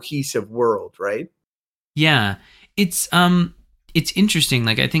that cohesive world, right? Yeah, it's interesting.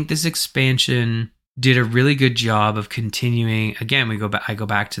 Like I think this expansion did a really good job of continuing. Again, I go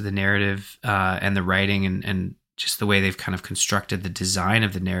back to the narrative and the writing and just the way they've kind of constructed the design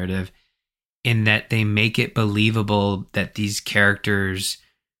of the narrative, in that they make it believable that these characters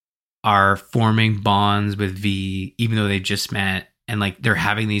are forming bonds with V, even though they just met, and like they're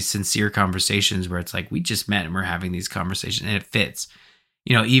having these sincere conversations where it's like, we just met and we're having these conversations, and it fits.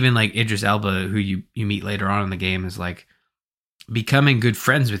 Even like Idris Elba, who you meet later on in the game, is like becoming good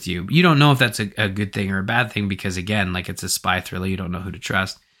friends with you. You don't know if that's a good thing or a bad thing, because again, like it's a spy thriller, you don't know who to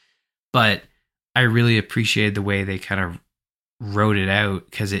trust. But I really appreciated the way they kind of wrote it out,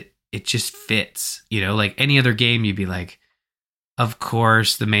 because it just fits. Like any other game, you'd be like, of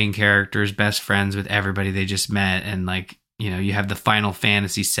course the main character is best friends with everybody they just met, and like you have the Final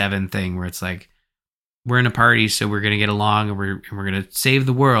Fantasy VII thing where it's like, we're in a party, so we're gonna get along, and we're gonna save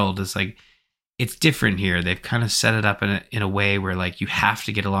the world. It's like, it's different here. They've kind of set it up in a way where like you have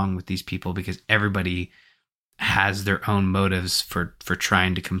to get along with these people because everybody has their own motives for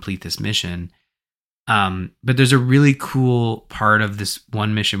trying to complete this mission. But there's a really cool part of this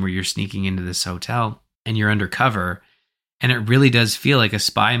one mission where you're sneaking into this hotel and you're undercover, and it really does feel like a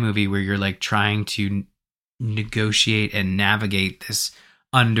spy movie where you're like trying to negotiate and navigate this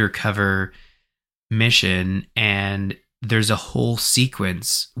undercover mission. And there's a whole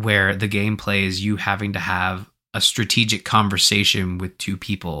sequence where the gameplay is you having to have a strategic conversation with two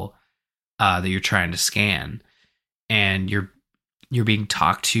people that you're trying to scan, and you're being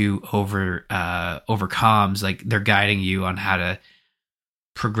talked to over comms. Like they're guiding you on how to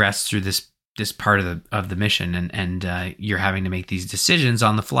progress through this part of the mission, and you're having to make these decisions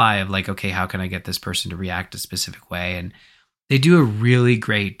on the fly of like, okay, how can I get this person to react a specific way? And they do a really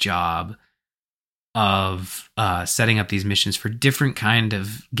great job of setting up these missions for different kind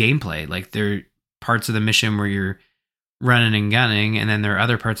of gameplay. Like there are parts of the mission where you're running and gunning, and then there are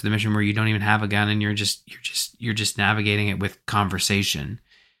other parts of the mission where you don't even have a gun and you're just navigating it with conversation.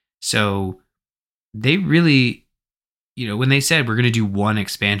 So they really, when they said we're going to do one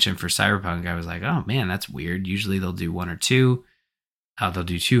expansion for Cyberpunk, I was like, oh man, that's weird. Usually they'll do one or two. They'll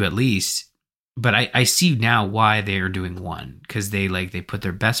do two at least. But I see now why they are doing one, because they put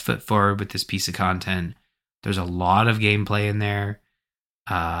their best foot forward with this piece of content. There's a lot of gameplay in there.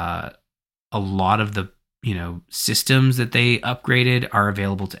 A lot of the systems that they upgraded are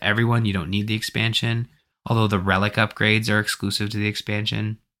available to everyone. You don't need the expansion, although the relic upgrades are exclusive to the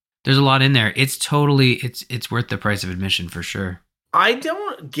expansion. There's a lot in there. It's totally it's worth the price of admission for sure. I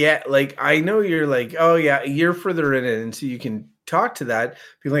don't get, like, I know you're like, oh yeah, you're further in it, and so you can talk to that,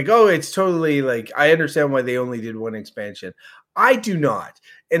 be like, oh, it's totally like, I understand why they only did one expansion. I do not,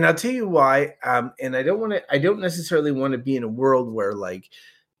 and I'll tell you why. And I don't necessarily want to be in a world where like,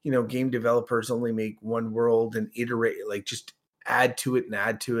 game developers only make one world and iterate, like just add to it,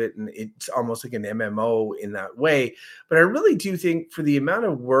 and it's almost like an MMO in that way. But I really do think for the amount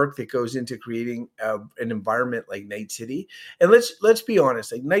of work that goes into creating an environment like Night City, and let's be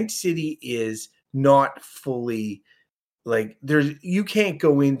honest, like Night City is not fully, like you can't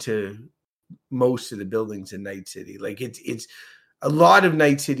go into most of the buildings in Night City. Like it's a lot of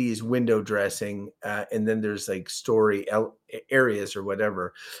Night City is window dressing, and then there's like story areas or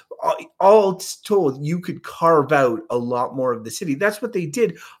whatever. All told, you could carve out a lot more of the city. That's what they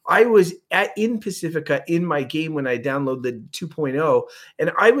did. I was in Pacifica in my game when I downloaded 2.0,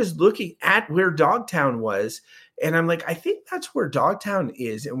 and I was looking at where Dogtown was, and I'm like, I think that's where Dogtown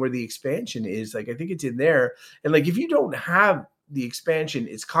is and where the expansion is. Like, I think it's in there. And like, if you don't have the expansion,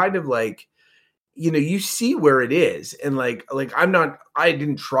 it's kind of like, you see where it is. And like I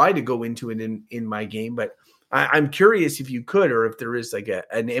didn't try to go into it in my game, but I'm curious if you could, or if there is like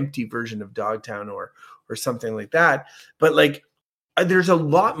an empty version of Dogtown or something like that. But like, there's a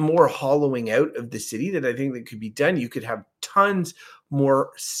lot more hollowing out of the city that I think that could be done. You could have tons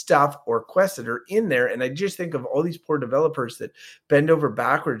more stuff or quests that are in there. And I just think of all these poor developers that bend over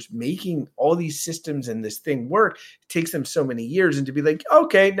backwards making all these systems and this thing work. It takes them so many years, and to be like,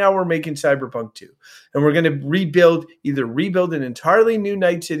 okay, now we're making Cyberpunk 2 and we're going to either rebuild an entirely new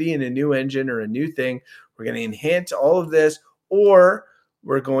Night City and a new engine or a new thing. We're going to enhance all of this, or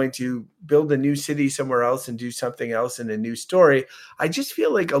we're going to build a new city somewhere else and do something else in a new story. I just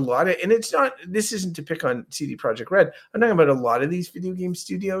feel like a lot of, and this isn't to pick on CD Projekt Red. I'm talking about a lot of these video game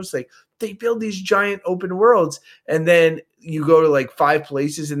studios. Like, they build these giant open worlds, and then you go to like 5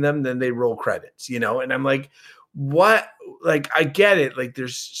 places in them, then they roll credits, and I'm like, what? Like, I get it. Like,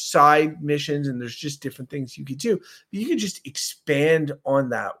 there's side missions and there's just different things you could do. But you could just expand on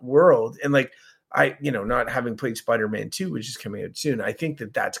that world. And like, not having played Spider-Man 2, which is coming out soon, I think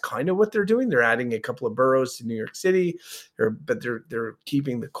that that's kind of what they're doing. They're adding a couple of boroughs to New York City, but they're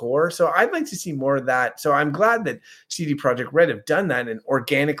keeping the core. So I'd like to see more of that. So I'm glad that CD Projekt Red have done that and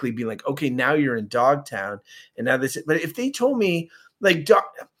organically be like, okay, now you're in Dogtown, and now this. But if they told me, like,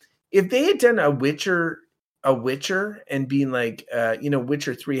 if they had done a Witcher and being like,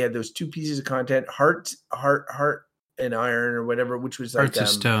 Witcher 3 had those 2 pieces of content, Heart and Iron or whatever, which was like Hearts of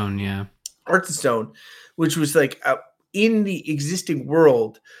Stone, yeah. Hearts of Stone, which was like in the existing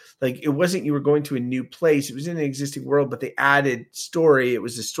world. Like, it wasn't you were going to a new place. It was in the existing world, but they added story. It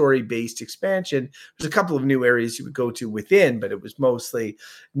was a story-based expansion. There's a couple of new areas you would go to within, but it was mostly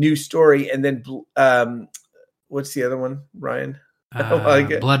new story. And then what's the other one, Ryan?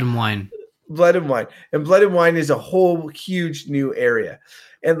 Blood and Wine. Blood and Wine. And Blood and Wine is a whole huge new area.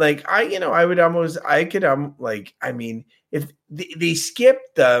 And like, if they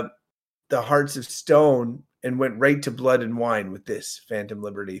skipped the Hearts of Stone and went right to Blood and Wine with this Phantom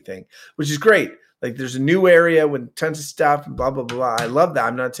Liberty thing, which is great. Like, there's a new area with tons of stuff and blah, blah, blah. I love that.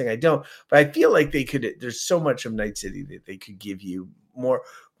 I'm not saying I don't, but I feel like there's so much of Night City that they could give you more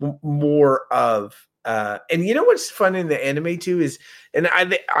of. And you know what's fun in the anime too is, and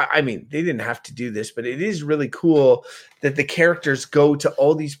I mean, they didn't have to do this, but it is really cool that the characters go to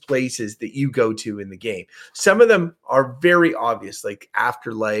all these places that you go to in the game. Some of them are very obvious, like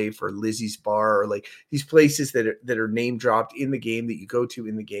Afterlife or Lizzie's Bar, or like these places that are name dropped in the game that you go to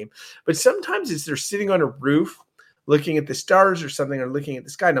in the game. But sometimes it's they're sitting on a roof looking at the stars or something, or looking at the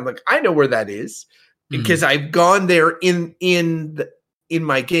sky, and I'm like, I know where that is because I've gone there in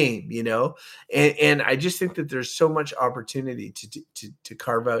my game, and I just think that there's so much opportunity to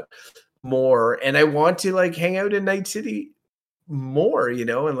carve out more. And I want to like hang out in Night City more,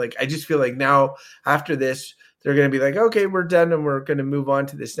 and like, I just feel like now after this, they're going to be like, okay, we're done. And we're going to move on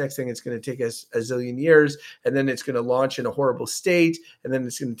to this next thing. It's going to take us a zillion years. And then it's going to launch in a horrible state. And then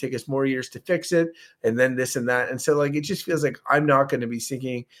it's going to take us more years to fix it. And then this and that. And so like, it just feels like I'm not going to be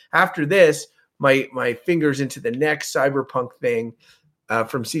sinking after this, my fingers into the next Cyberpunk thing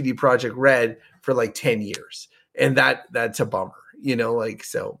from CD Projekt Red for like 10 years. And that's a bummer, like,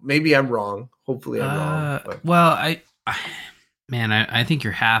 so maybe I'm wrong. Hopefully I'm wrong. But. Well, I think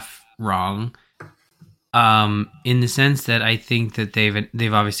you're half wrong. In the sense that I think that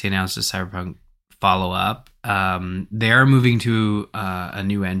they've obviously announced a Cyberpunk follow-up. They are moving to a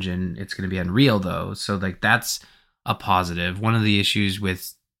new engine. It's going to be Unreal though. So like, that's a positive. One of the issues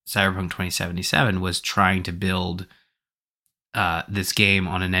with Cyberpunk 2077 was trying to build this game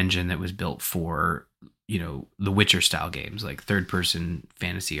on an engine that was built for, the Witcher style games, like third person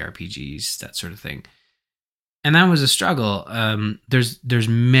fantasy RPGs, that sort of thing. And that was a struggle. There's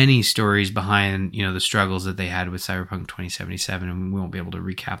many stories behind, the struggles that they had with Cyberpunk 2077, and we won't be able to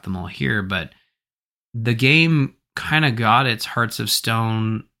recap them all here, but the game kind of got its Hearts of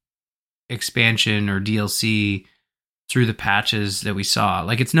Stone expansion or DLC through the patches that we saw.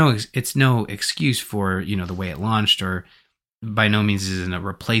 Like, it's no excuse for, the way it launched, or by no means isn't a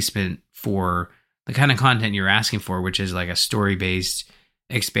replacement for the kind of content you're asking for, which is like a story-based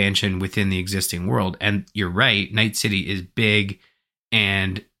expansion within the existing world. And you're right, Night City is big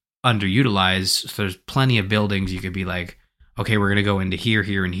and underutilized. So there's plenty of buildings you could be like, okay, we're going to go into here,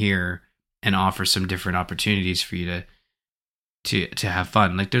 here, and here, and offer some different opportunities for you to have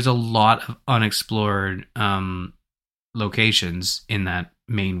fun. Like there's a lot of unexplored locations in that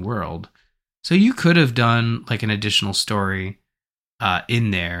main world. So you could have done like an additional story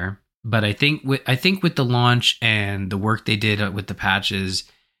in there, but I think with the launch and the work they did with the patches,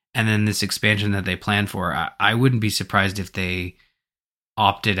 and then this expansion that they plan for, I wouldn't be surprised if they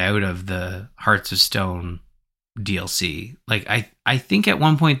opted out of the Hearts of Stone DLC. Like I think at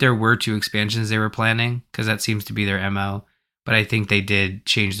one point there were 2 expansions they were planning, because that seems to be their MO. But I think they did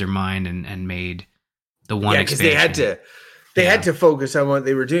change their mind and made the one expansion. Because they had to focus on what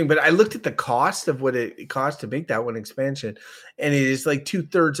they were doing. But I looked at the cost of what it cost to make that one expansion, and it is like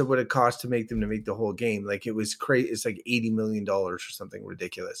 2/3 of what it cost to make the whole game. Like it was crazy. It's like $80 million or something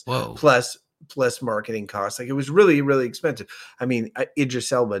ridiculous. Whoa. Plus marketing costs. Like it was really, really expensive. I mean,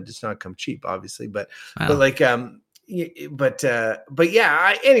 Idris Elba does not come cheap, obviously, but anyway,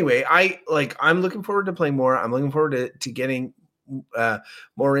 I'm looking forward to playing more. I'm looking forward to getting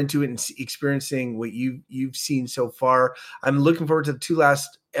more into it and experiencing what you've seen so far. I'm looking forward to the 2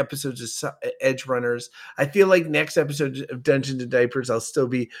 last episodes of Edgerunners. I feel like next episode of Dungeons and Diapers, I'll still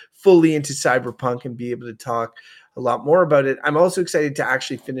be fully into Cyberpunk and be able to talk a lot more about it. I'm also excited to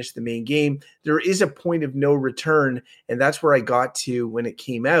actually finish the main game. There is a point of no return, and that's where I got to when it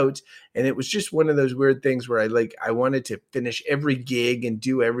came out. And it was just one of those weird things where I wanted to finish every gig and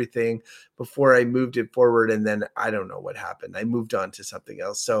do everything before I moved it forward. And then I don't know what happened. I moved on to something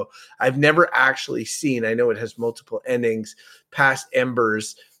else. So I've never actually seen, I know it has multiple endings, past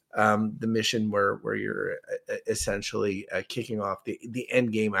Embers, the mission where you're essentially kicking off the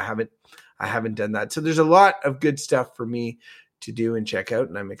end game. I haven't done that. So there's a lot of good stuff for me to do and check out,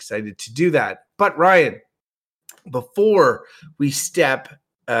 and I'm excited to do that. But Ryan, before we step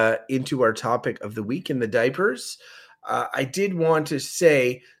into our topic of the week in the diapers, I did want to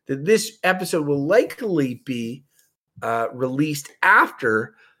say that this episode will likely be released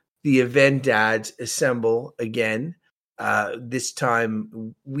after the Event Dads assemble again. This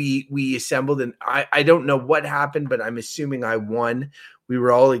time we assembled, and I don't know what happened, but I'm assuming I won. We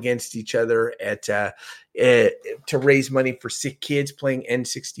were all against each other to raise money for sick kids playing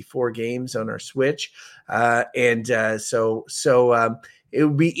N64 games on our Switch, so it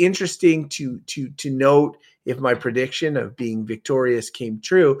would be interesting to note if my prediction of being victorious came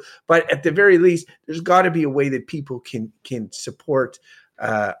true. But at the very least, there's got to be a way that people can support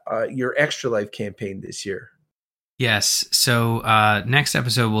your Extra Life campaign this year. Yes. So next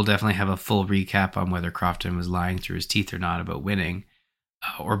episode, we'll definitely have a full recap on whether Crofton was lying through his teeth or not about winning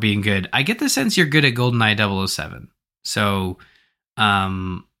or being good. I get the sense you're good at GoldenEye 007. So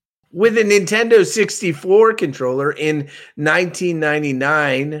with a Nintendo 64 controller in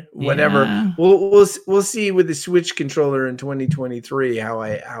 1999, whatever, yeah. We'll see with the Switch controller in 2023 how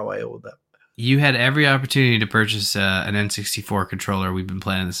I hold up. You had every opportunity to purchase an N64 controller. We've been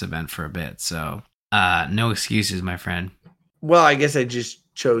planning this event for a bit, so no excuses, my friend. Well, I guess I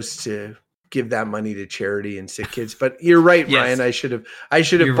just chose to give that money to charity and sick kids. But you're right, yes. Ryan. I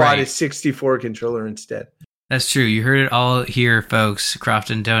should have bought a 64 controller instead. That's true. You heard it all here, folks.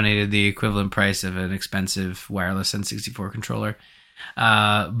 Crofton donated the equivalent price of an expensive wireless N64 controller.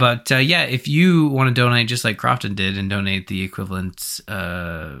 But if you want to donate just like Crofton did and donate the equivalent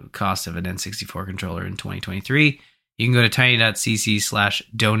cost of an N64 controller in 2023, you can go to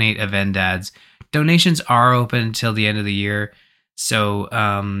tiny.cc/donate-eventdads. Donations are open until the end of the year, so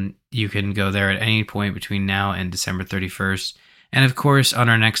you can go there at any point between now and December 31st. And of course, on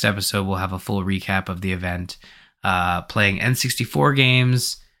our next episode, we'll have a full recap of the event, playing N64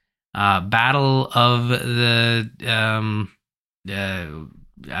 games, battle of the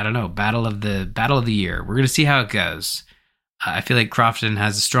battle of the year. We're gonna see how it goes. I feel like Crofton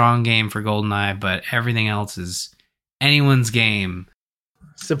has a strong game for GoldenEye, but everything else is anyone's game.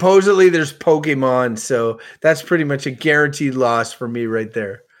 Supposedly there's Pokemon, so that's pretty much a guaranteed loss for me right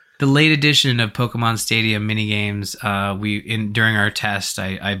there. The late edition of Pokemon Stadium minigames, during our test,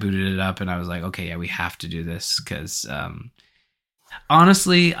 I booted it up and I was like, okay, yeah, we have to do this because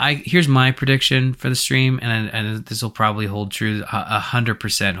honestly, here's my prediction for the stream, and this will probably hold true,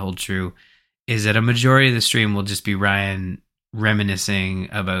 100% hold true, is that a majority of the stream will just be Ryan reminiscing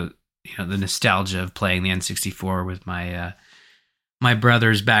about the nostalgia of playing the N64 with my my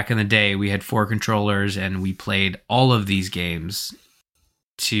brothers back in the day. We had 4 controllers and we played all of these games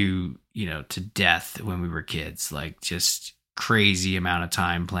to death when we were kids. Like just crazy amount of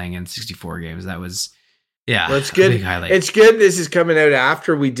time playing N64 games. Yeah, Well, it's good. big highlight. It's good this is coming out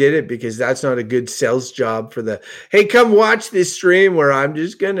after we did it, because that's not a good sales job for the, hey, come watch this stream where I'm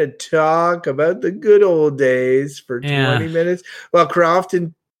just going to talk about the good old days for 20 minutes. Well,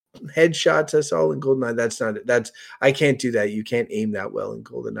 Crofton headshots us all in GoldenEye. I can't do that. You can't aim that well in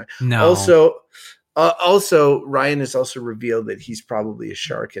GoldenEye. No. Also, Ryan has also revealed that he's probably a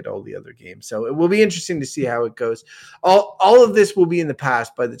shark at all the other games. So it will be interesting to see how it goes. All of this will be in the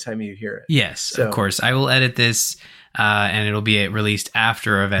past by the time you hear it. Yes, of course. I will edit this, and it'll be released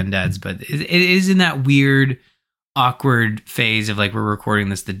after Event Ends. But it is in that weird, awkward phase of like we're recording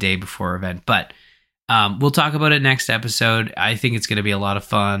this the day before event. But we'll talk about it next episode. I think it's going to be a lot of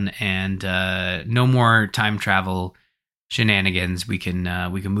fun, and no more time travel shenanigans. We can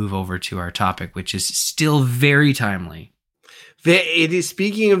move over to our topic, which is still very timely. It is,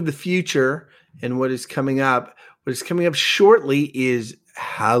 speaking of the future and what is coming up. What is coming up shortly is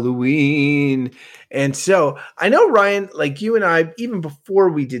Halloween. And so I know, Ryan, like you and I, even before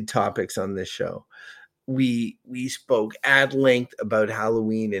we did topics on this show, we spoke at length about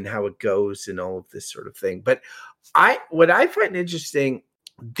Halloween and how it goes and all of this sort of thing. But what I find interesting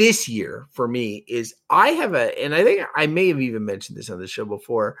this year for me is and I think I may have even mentioned this on the show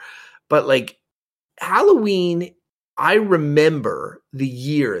before, but like Halloween, I remember the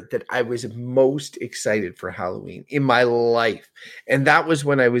year that I was most excited for Halloween in my life. And that was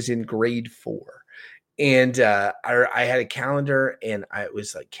when I was in grade 4. And I had a calendar, and I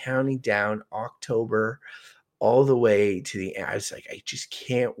was like counting down October all the way to the end. I was like, I just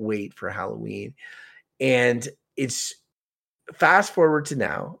can't wait for Halloween. And it's fast forward to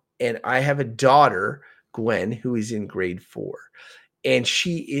now, and I have a daughter, Gwen, who is in grade 4, and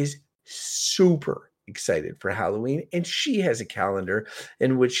she is super excited for Halloween, and she has a calendar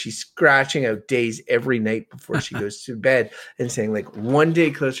in which she's scratching out days every night before she goes to bed and saying like one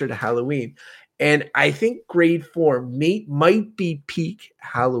day closer to Halloween. And I think grade 4 might be peak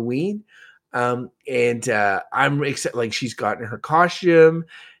Halloween. I'm excited. Like, she's gotten her costume,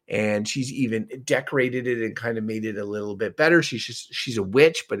 and she's even decorated it and kind of made it a little bit better. She's a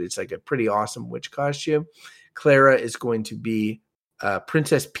witch, but it's like a pretty awesome witch costume. Clara is going to be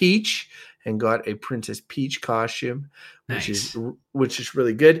Princess Peach, and got a Princess Peach costume, Nice. which is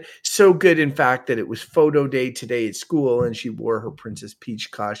really good. So good, in fact, that it was photo day today at school, and she wore her Princess Peach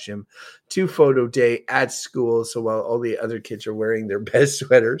costume to photo day at school. So while all the other kids are wearing their best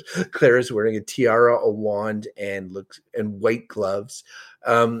sweaters, Clara's wearing a tiara, a wand, and white gloves.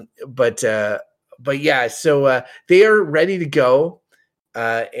 But yeah, so they are ready to go,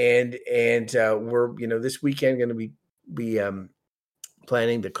 and we're this weekend going to be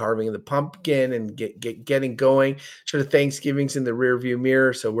planning the carving of the pumpkin and getting going. Sort of Thanksgiving's in the rearview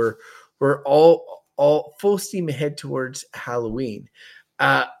mirror, so we're all full steam ahead towards Halloween.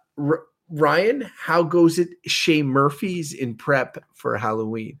 Ryan, how goes it? Shea Murphy's in prep for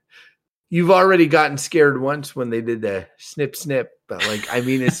Halloween. You've already gotten scared once when they did the snip, but like, I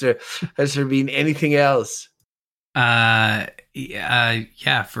mean, has there been anything else? Yeah,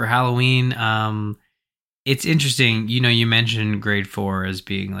 for Halloween, it's interesting. You mentioned grade 4 as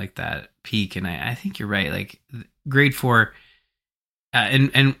being like that peak, and I think you're right. Like grade 4,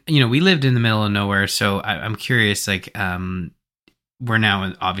 and we lived in the middle of nowhere, so I'm curious. Like,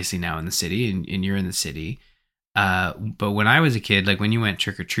 we're obviously now in the city, and you're in the city. But when I was a kid, like when you went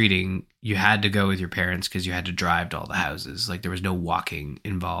trick or treating, you had to go with your parents because you had to drive to all the houses. Like there was no walking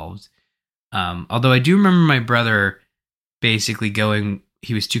involved. Although I do remember my brother basically going.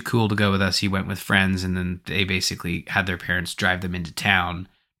 He was too cool to go with us. He went with friends, and then they basically had their parents drive them into town,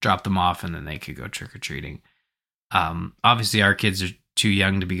 drop them off, and then they could go trick-or-treating. Obviously, our kids are too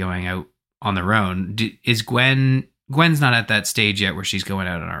young to be going out on their own. Is Gwen's not at that stage yet where she's going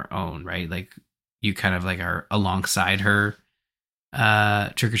out on her own, right? Like, you kind of like are alongside her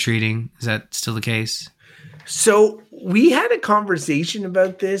trick-or-treating. Is that still the case? So we had a conversation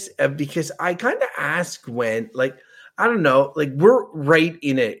about this because I kind of asked Gwen, like, I don't know, like we're right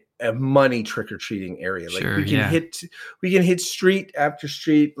in a money trick-or-treating area. Like sure, we can hit street after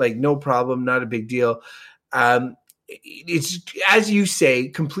street, like no problem, not a big deal. It's, as you say,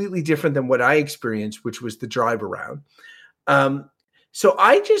 completely different than what I experienced, which was the drive around. So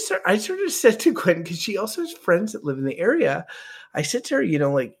I sort of said to Gwen, because she also has friends that live in the area, I said to her,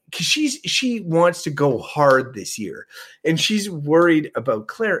 like, because she wants to go hard this year, and she's worried about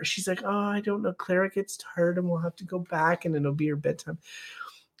Clara. She's like, oh, I don't know, Clara gets tired, and we'll have to go back, and it'll be her bedtime.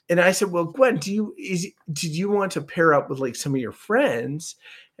 And I said, well, Gwen, did you want to pair up with like some of your friends,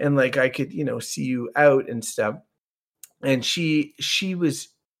 and like I could, see you out and stuff? And she was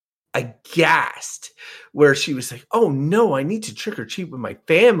aghast, where she was like, "Oh no, I need to trick or treat with my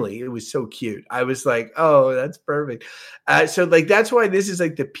family." It was so cute. I was like, "Oh, that's perfect." So like that's why this is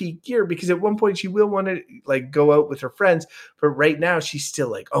like the peak year, because at one point she will want to like go out with her friends, but right now she's still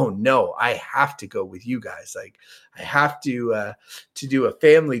like, "Oh no, I have to go with you guys. Like I have to do a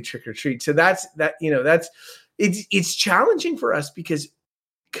family trick or treat." So that's it's challenging for us because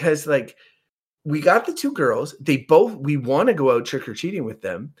like we got the two girls, we want to go out trick or treating with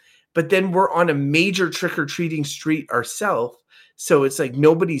them, but then we're on a major trick or treating street ourselves. So it's like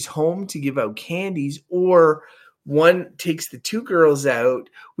nobody's home to give out candies, or one takes the two girls out.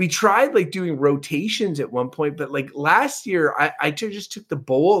 We tried like doing rotations at one point, but like last year, I just took the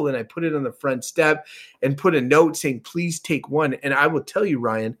bowl and I put it on the front step and put a note saying, "Please take one." And I will tell you,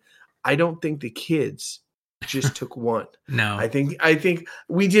 Ryan, I don't think the kids just took one. No. I think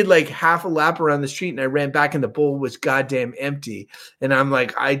we did like half a lap around the street and I ran back and the bowl was goddamn empty. And I'm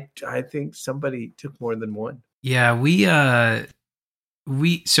like, I think somebody took more than one. Yeah,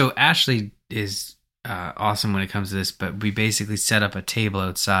 so Ashley is awesome when it comes to this, but we basically set up a table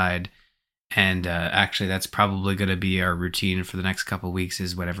outside, and actually that's probably going to be our routine for the next couple of weeks.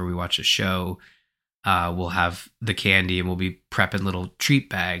 Is whenever we watch a show, we'll have the candy and we'll be prepping little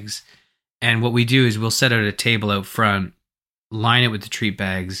treat bags. And what we do is we'll set out a table out front, line it with the treat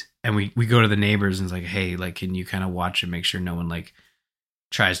bags, and we go to the neighbors and it's like, "Hey, like, can you kind of watch and make sure no one like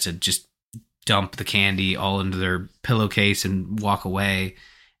tries to just dump the candy all into their pillowcase and walk away?"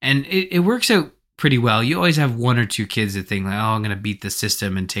 And it works out pretty well. You always have one or two kids that think like, "Oh, I'm going to beat the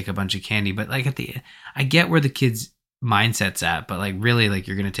system and take a bunch of candy." But like I get where the kids' mindset's at, but like really like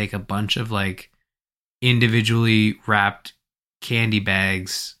you're going to take a bunch of like individually wrapped candy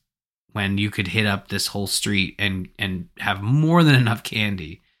bags when you could hit up this whole street and have more than enough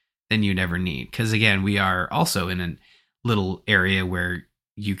candy than you'd ever need. Because again, we are also in a little area where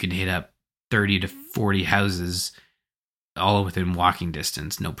you can hit up 30 to 40 houses all within walking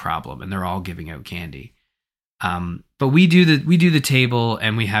distance, no problem, and they're all giving out candy. But we do the table,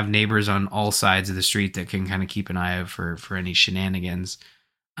 and we have neighbors on all sides of the street that can kind of keep an eye out for any shenanigans.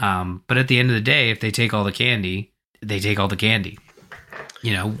 But at the end of the day, if they take all the candy, they take all the candy.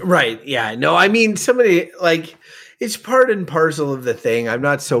 You know, right? Yeah, no, I mean, somebody like it's part and parcel of the thing. I'm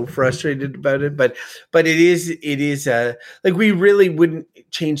not so frustrated about it, but it is like we really wouldn't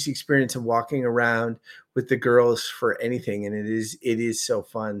change the experience of walking around with the girls for anything, and it is so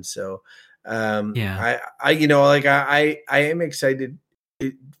fun. So, yeah, I am excited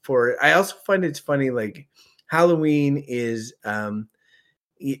for it. I also find it's funny, like Halloween is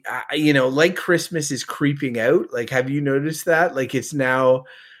like Christmas is creeping out. Like, have you noticed that? Like, it's now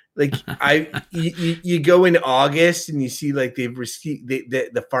like you go in August and you see like they've received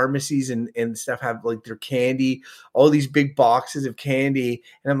the pharmacies and stuff have like their candy, all these big boxes of candy.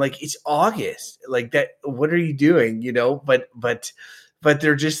 And I'm like, it's August, like that. What are you doing? But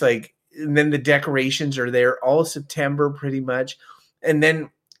they're just like, and then the decorations are there all September pretty much. And then,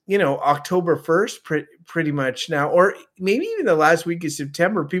 October 1st, pretty much now, or maybe even the last week of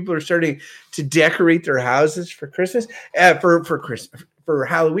September, people are starting to decorate their houses for Christmas, for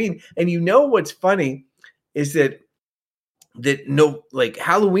Halloween. And what's funny is that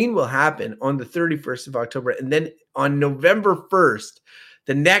Halloween will happen on the 31st of October. And then on November 1st,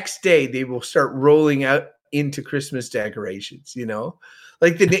 the next day, they will start rolling out into Christmas decorations,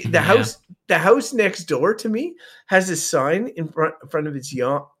 like the house next door to me has a sign in front of its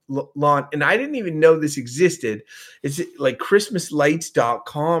lawn, and I didn't even know this existed. It's like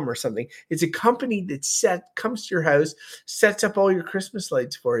christmaslights.com or something. It's a company that comes to your house, sets up all your Christmas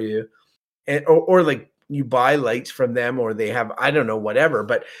lights for you, and or like you buy lights from them, or they have, I don't know, whatever.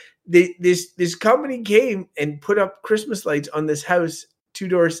 But this company came and put up Christmas lights on this house 2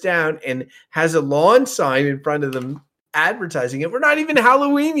 doors down and has a lawn sign in front of them advertising it. We're not even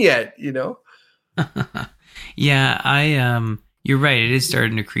Halloween yet, Yeah, you're right. It is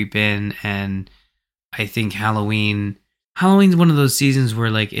starting to creep in, and I think Halloween's one of those seasons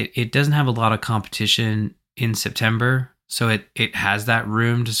where like it doesn't have a lot of competition in September, so it has that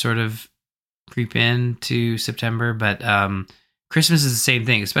room to sort of creep into September. But Christmas is the same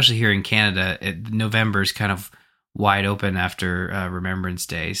thing, especially here in Canada. November is kind of wide open after Remembrance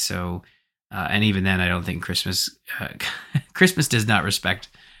Day, so and even then, I don't think Christmas does not respect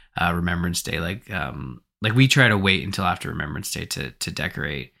Remembrance Day. Like we try to wait until after Remembrance Day to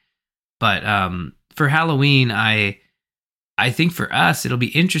decorate. But for Halloween, I think for us it'll be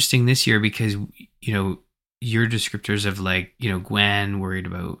interesting this year because your descriptors of like Gwen worried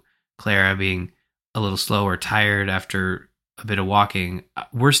about Clara being a little slow or tired after a bit of walking.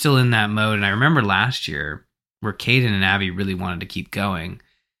 We're still in that mode, and I remember last year where Caden and Abby really wanted to keep going.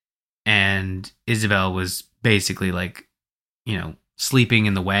 and Isabel was basically like, sleeping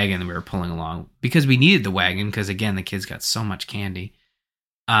in the wagon that we were pulling along because we needed the wagon because, again, the kids got so much candy,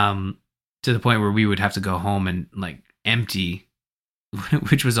 to the point where we would have to go home and like empty,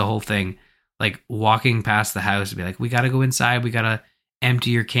 which was a whole thing. Like walking past the house and be like, we got to go inside. We got to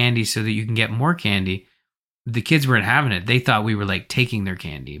empty your candy so that you can get more candy. The kids weren't having it. They thought we were like taking their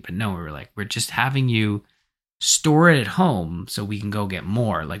candy, but no, we were like, we're just having you store it at home so we can go get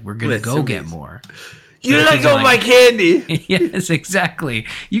more. Like we're going to go get more. You let go of my candy. Yes, exactly.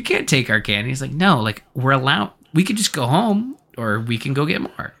 You can't take our candy. It's like, no, like we're allowed. We could just go home or we can go get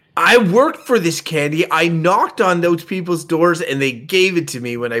more. I worked for this candy. I knocked on those people's doors and they gave it to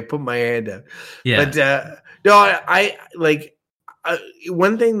me when I put my hand up. Yeah. But no, I like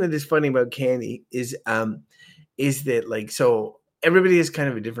one thing that is funny about candy is that like, so everybody has kind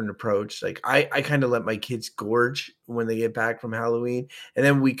of a different approach. Like I kind of let my kids gorge when they get back from Halloween, and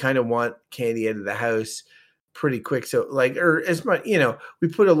then we kind of want candy out of the house pretty quick. So like, or as much, we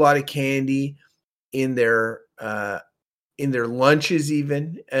put a lot of candy in their lunches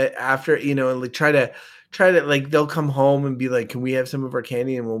even after, and like try to like, they'll come home and be like, can we have some of our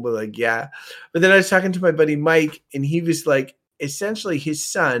candy? And we'll be like, yeah. But then I was talking to my buddy Mike, and he was like, essentially his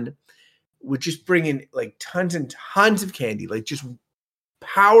son would just bring in like tons and tons of candy, like just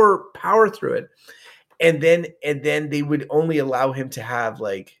power through it. And then they would only allow him to have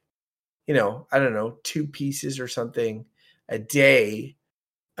like, I don't know, 2 pieces or something a day.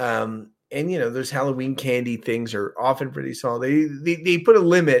 And those Halloween candy things are often pretty small. They put a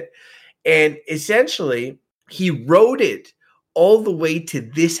limit, and essentially he wrote it all the way to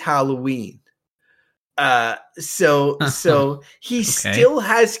this Halloween. So he still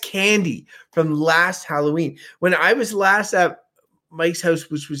has candy from last Halloween. When I was last at Mike's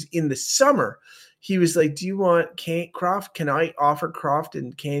house, which was in the summer, he was like, do you want Croft? Can I offer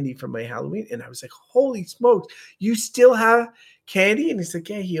Crofton candy from my Halloween? And I was like, holy smokes, you still have candy? And he's like,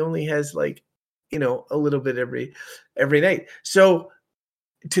 yeah, he only has like, a little bit every night. So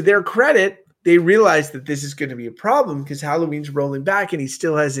to their credit, they realized that this is going to be a problem because Halloween's rolling back and he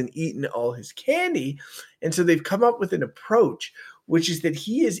still hasn't eaten all his candy. And so they've come up with an approach, which is that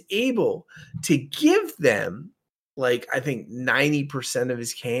he is able to give them like, I think 90% of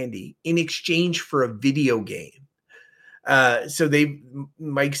his candy in exchange for a video game. So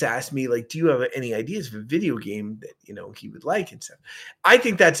Mike's asked me, like, do you have any ideas of a video game that, he would like and stuff? I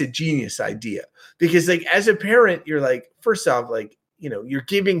think that's a genius idea because like, as a parent, you're like, first off, like, you're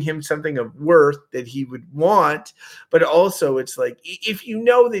giving him something of worth that he would want, but also it's like, if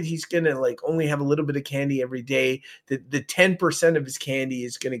that he's going to like only have a little bit of candy every day, the 10% of his candy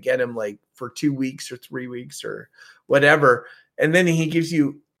is going to get him like for 2 weeks or 3 weeks or whatever. And then he gives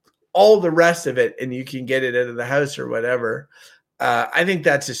you all the rest of it and you can get it out of the house or whatever. I think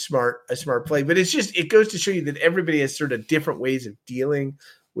that's a smart play, but it goes to show you that everybody has sort of different ways of dealing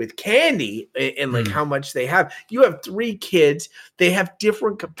with candy and like how much they have. You have 3 kids. They have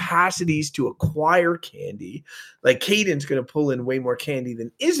different capacities to acquire candy. Like Caden's going to pull in way more candy than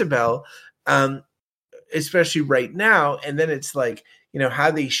Isabel, especially right now. And then it's like,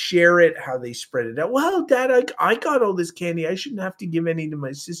 how they share it, how they spread it out. Well, Dad, I got all this candy. I shouldn't have to give any to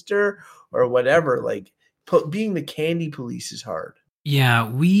my sister or whatever. Like being the candy police is hard.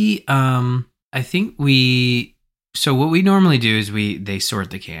 Yeah, so what we normally do is they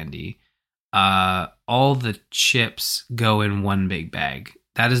sort the candy. All the chips go in one big bag.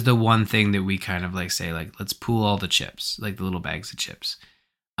 That is the one thing that we kind of like say, like, let's pool all the chips, like the little bags of chips.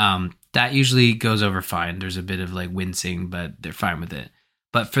 That usually goes over fine. There's a bit of like wincing, but they're fine with it.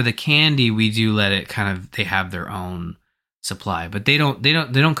 But for the candy, we do let it they have their own supply, but they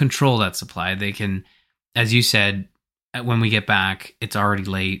don't control that supply. They can, as you said, when we get back, it's already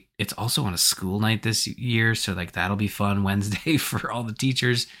late. It's also on a school night this year, so like that'll be fun Wednesday for all the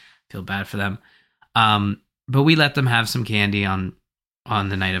teachers. Feel bad for them. But we let them have some candy on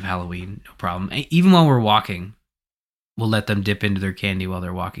the night of Halloween, no problem. Even while we're walking, we'll let them dip into their candy while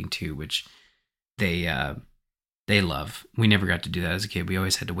they're walking too, which they love. We never got to do that as a kid. We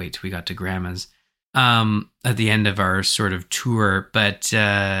always had to wait till we got to grandma's at the end of our sort of tour. But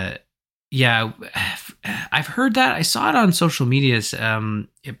yeah, I've heard that. I saw it on social media.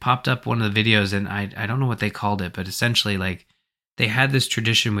 It popped up one of the videos, and I don't know what they called it, but essentially, like, they had this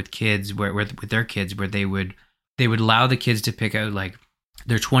tradition with kids, where with their kids, where they would allow the kids to pick out like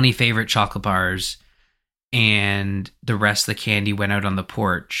their 20 favorite chocolate bars, and the rest of the candy went out on the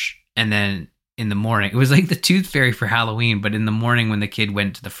porch. And then in the morning, it was like the Tooth Fairy for Halloween, but in the morning when the kid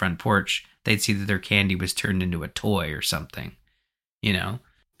went to the front porch, they'd see that their candy was turned into a toy or something,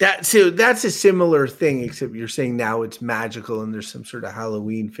 that's a similar thing, except you're saying now it's magical and there's some sort of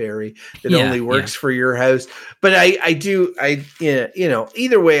Halloween fairy that only works for your house. But either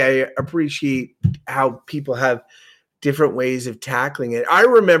way, I appreciate how people have different ways of tackling it. I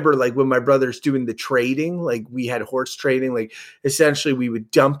remember like when my brother's doing the trading, like we had horse trading, like essentially we would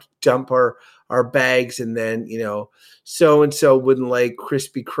dump our bags, and then, so and so wouldn't like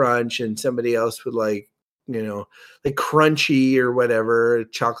crispy crunch and somebody else would like crunchy or whatever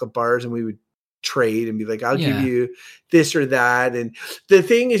chocolate bars, and we would trade and be like, I'll give you this or that. And the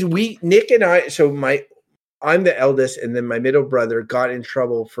thing is, Nick and I, I'm the eldest, and then my middle brother got in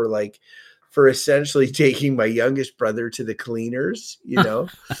trouble for essentially taking my youngest brother to the cleaners, That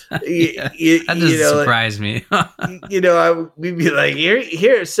doesn't surprise me. We'd be like,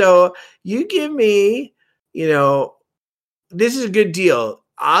 here, so you give me, this is a good deal.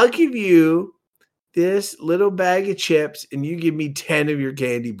 I'll give you this little bag of chips and you give me 10 of your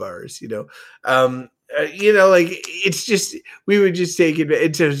candy bars, it's just, we would just take it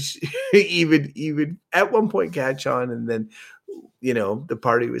into even at one point catch on, and then, the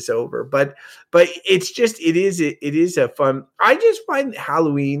party was over, but it's just, it is a fun, I just find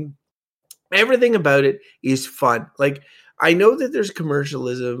Halloween, everything about it is fun. Like, I know that there's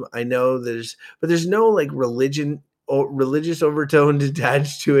commercialism. I know but there's no like religious overtone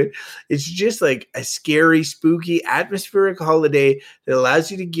attached to it. It's just like a scary, spooky, atmospheric holiday that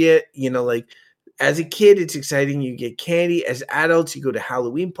allows you to get, as a kid, it's exciting. You get candy. As adults, you go to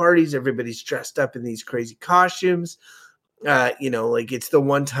Halloween parties. Everybody's dressed up in these crazy costumes. It's the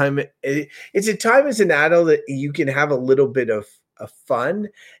one time, it's a time as an adult that you can have a little bit of fun.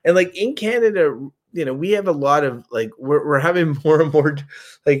 And like in Canada, we have a lot of like, we're having more and more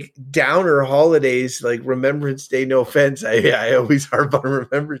like downer holidays, like Remembrance Day. No offense. I always harp on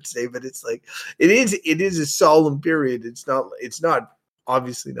Remembrance Day, but it's like, it is a solemn period. It's not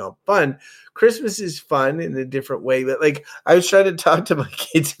obviously not fun. Christmas is fun in a different way, but like I was trying to talk to my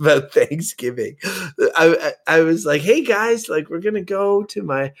kids about Thanksgiving. I was like, hey guys, like we're gonna go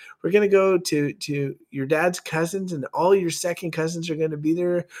to your dad's cousins, and all your second cousins are gonna be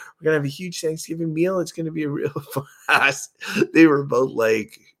there. We're gonna have a huge Thanksgiving meal. It's gonna be a real blast. They were both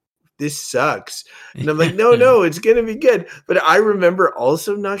like, this sucks. And I'm like, no, it's going to be good. But I remember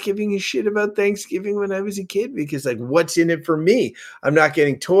also not giving a shit about Thanksgiving when I was a kid, because like, what's in it for me? I'm not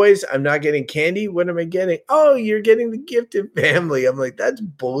getting toys. I'm not getting candy. What am I getting? Oh, you're getting the gift of family. I'm like, that's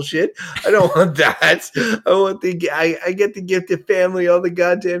bullshit. I don't want that. I get the gift of family all the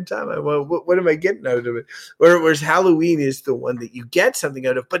goddamn time. I want, what am I getting out of it? Whereas Halloween is the one that you get something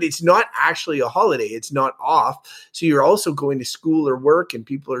out of, but it's not actually a holiday. It's not off. So you're also going to school or work, and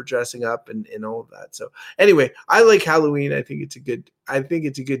people are dressing up and all of that. So anyway, I like Halloween. I think it's a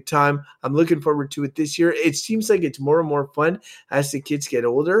good time. I'm looking forward to it this year. It seems like it's more and more fun as the kids get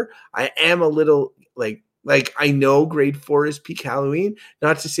older. I am a little like I know grade 4 is peak Halloween.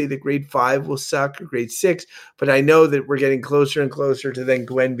 Not to say that grade 5 will suck or grade 6, but I know that we're getting closer and closer to then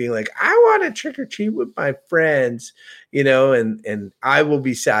Gwen being like, I want to trick or treat with my friends, and I will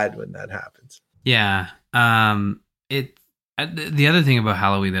be sad when that happens. Yeah. The other thing about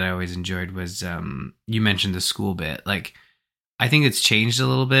Halloween that I always enjoyed was you mentioned the school bit. Like, I think it's changed a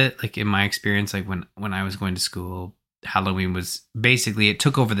little bit. Like in my experience, like when I was going to school, Halloween was basically, it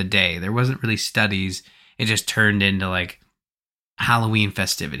took over the day. There wasn't really studies. It just turned into like Halloween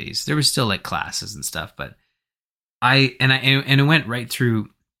festivities. There was still like classes and stuff, but it went right through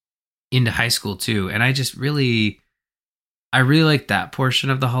into high school too. And I really liked that portion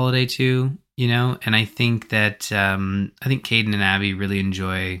of the holiday too. And I think that Caden and Abby really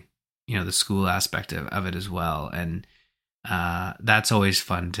enjoy, the school aspect of it as well. And that's always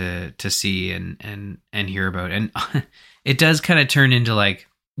fun to see and hear about. And it does kind of turn into like,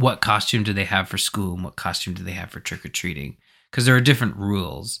 what costume do they have for school and what costume do they have for trick-or-treating? Because there are different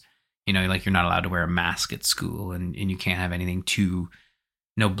rules, like you're not allowed to wear a mask at school, and you can't have anything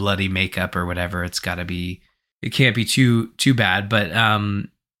no bloody makeup or whatever. It can't be too bad, but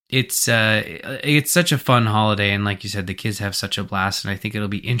it's such a fun holiday, and like you said, the kids have such a blast, and I think it'll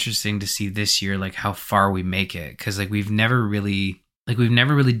be interesting to see this year like how far we make it, because like we've never really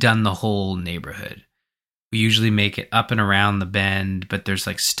done the whole neighborhood. We usually make it up and around the bend, but there's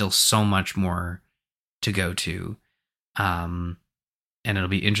like still so much more to go to, and it'll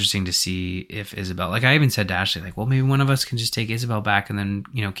be interesting to see if Isabel, like I even said to Ashley, like, well, maybe one of us can just take Isabel back, and then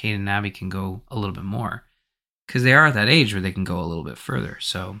Kate and Abby can go a little bit more. Because they are at that age where they can go a little bit further.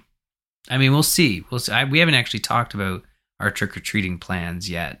 So, I mean, we'll see. We haven't actually talked about our trick-or-treating plans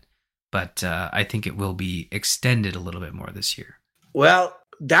yet, but I think it will be extended a little bit more this year. Well,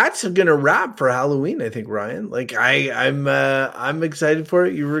 that's gonna wrap for Halloween, I think, Ryan. Like I'm excited for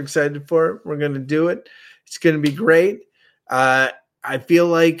it. You were excited for it. We're gonna do it. It's gonna be great. I feel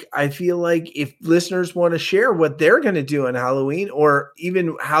like if listeners want to share what they're gonna do on Halloween, or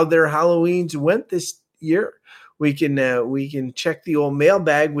even how their Halloweens went this year, we can check the old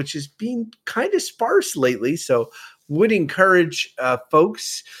mailbag, which has been kind of sparse lately. So would encourage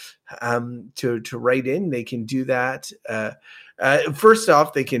folks to write in. They can do that. First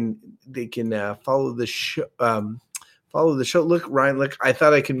off, they can follow the show. Follow the show. Look, Ryan. Look, I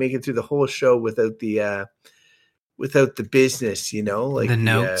thought I could make it through the whole show without the business. You know, like the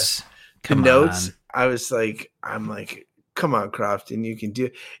notes. The notes. I was like, I'm like, come on, Crofton, you can do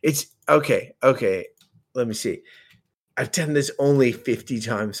it. It's okay. Okay, let me see. I've done this only 50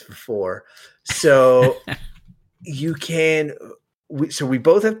 times before, so you can. So we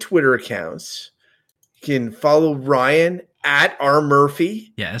both have Twitter accounts. You can follow Ryan at R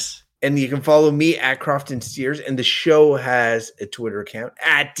Murphy. Yes. And you can follow me at Crofton Steers. And the show has a Twitter account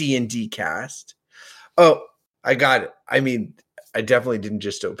at D&D Cast. Oh, I got it. I mean, I definitely didn't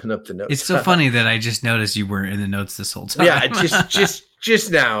just open up the notes. It's so funny that I just noticed you weren't in the notes this whole time. Yeah,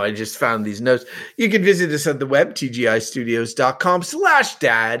 just now I just found these notes. You can visit us on the web,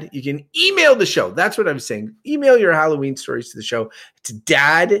 tgistudios.com/dad. You can email the show. That's what I'm saying. Email your Halloween stories to the show. It's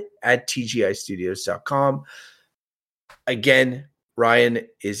dad@tgistudios.com. Again, Ryan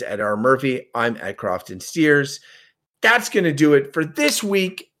is at R Murphy. I'm at Crofton Steers. That's going to do it for this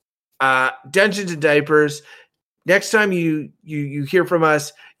week. Dungeons and Diapers. Next time you hear from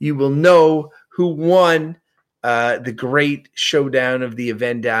us, you will know who won the great showdown of the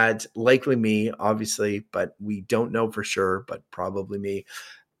Avendads. Likely me, obviously, but we don't know for sure, but probably me.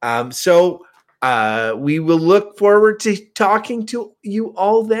 So we will look forward to talking to you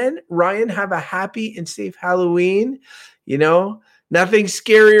all then. Ryan, have a happy and safe Halloween. You know, nothing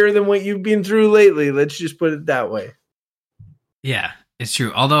scarier than what you've been through lately. Let's just put it that way. Yeah, it's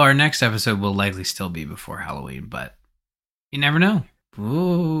true. Although our next episode will likely still be before Halloween, but you never know.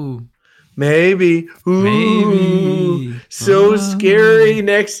 Ooh. Maybe. Ooh. Maybe. So scary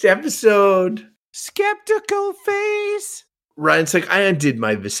next episode. Skeptical face. Ryan's like, I undid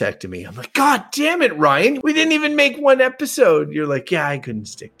my vasectomy. I'm like, God damn it, Ryan. We didn't even make one episode. You're like, yeah, I couldn't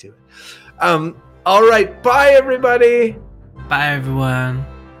stick to it. All right. Bye, everybody. Bye, everyone.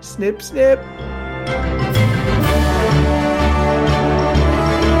 Snip, snip.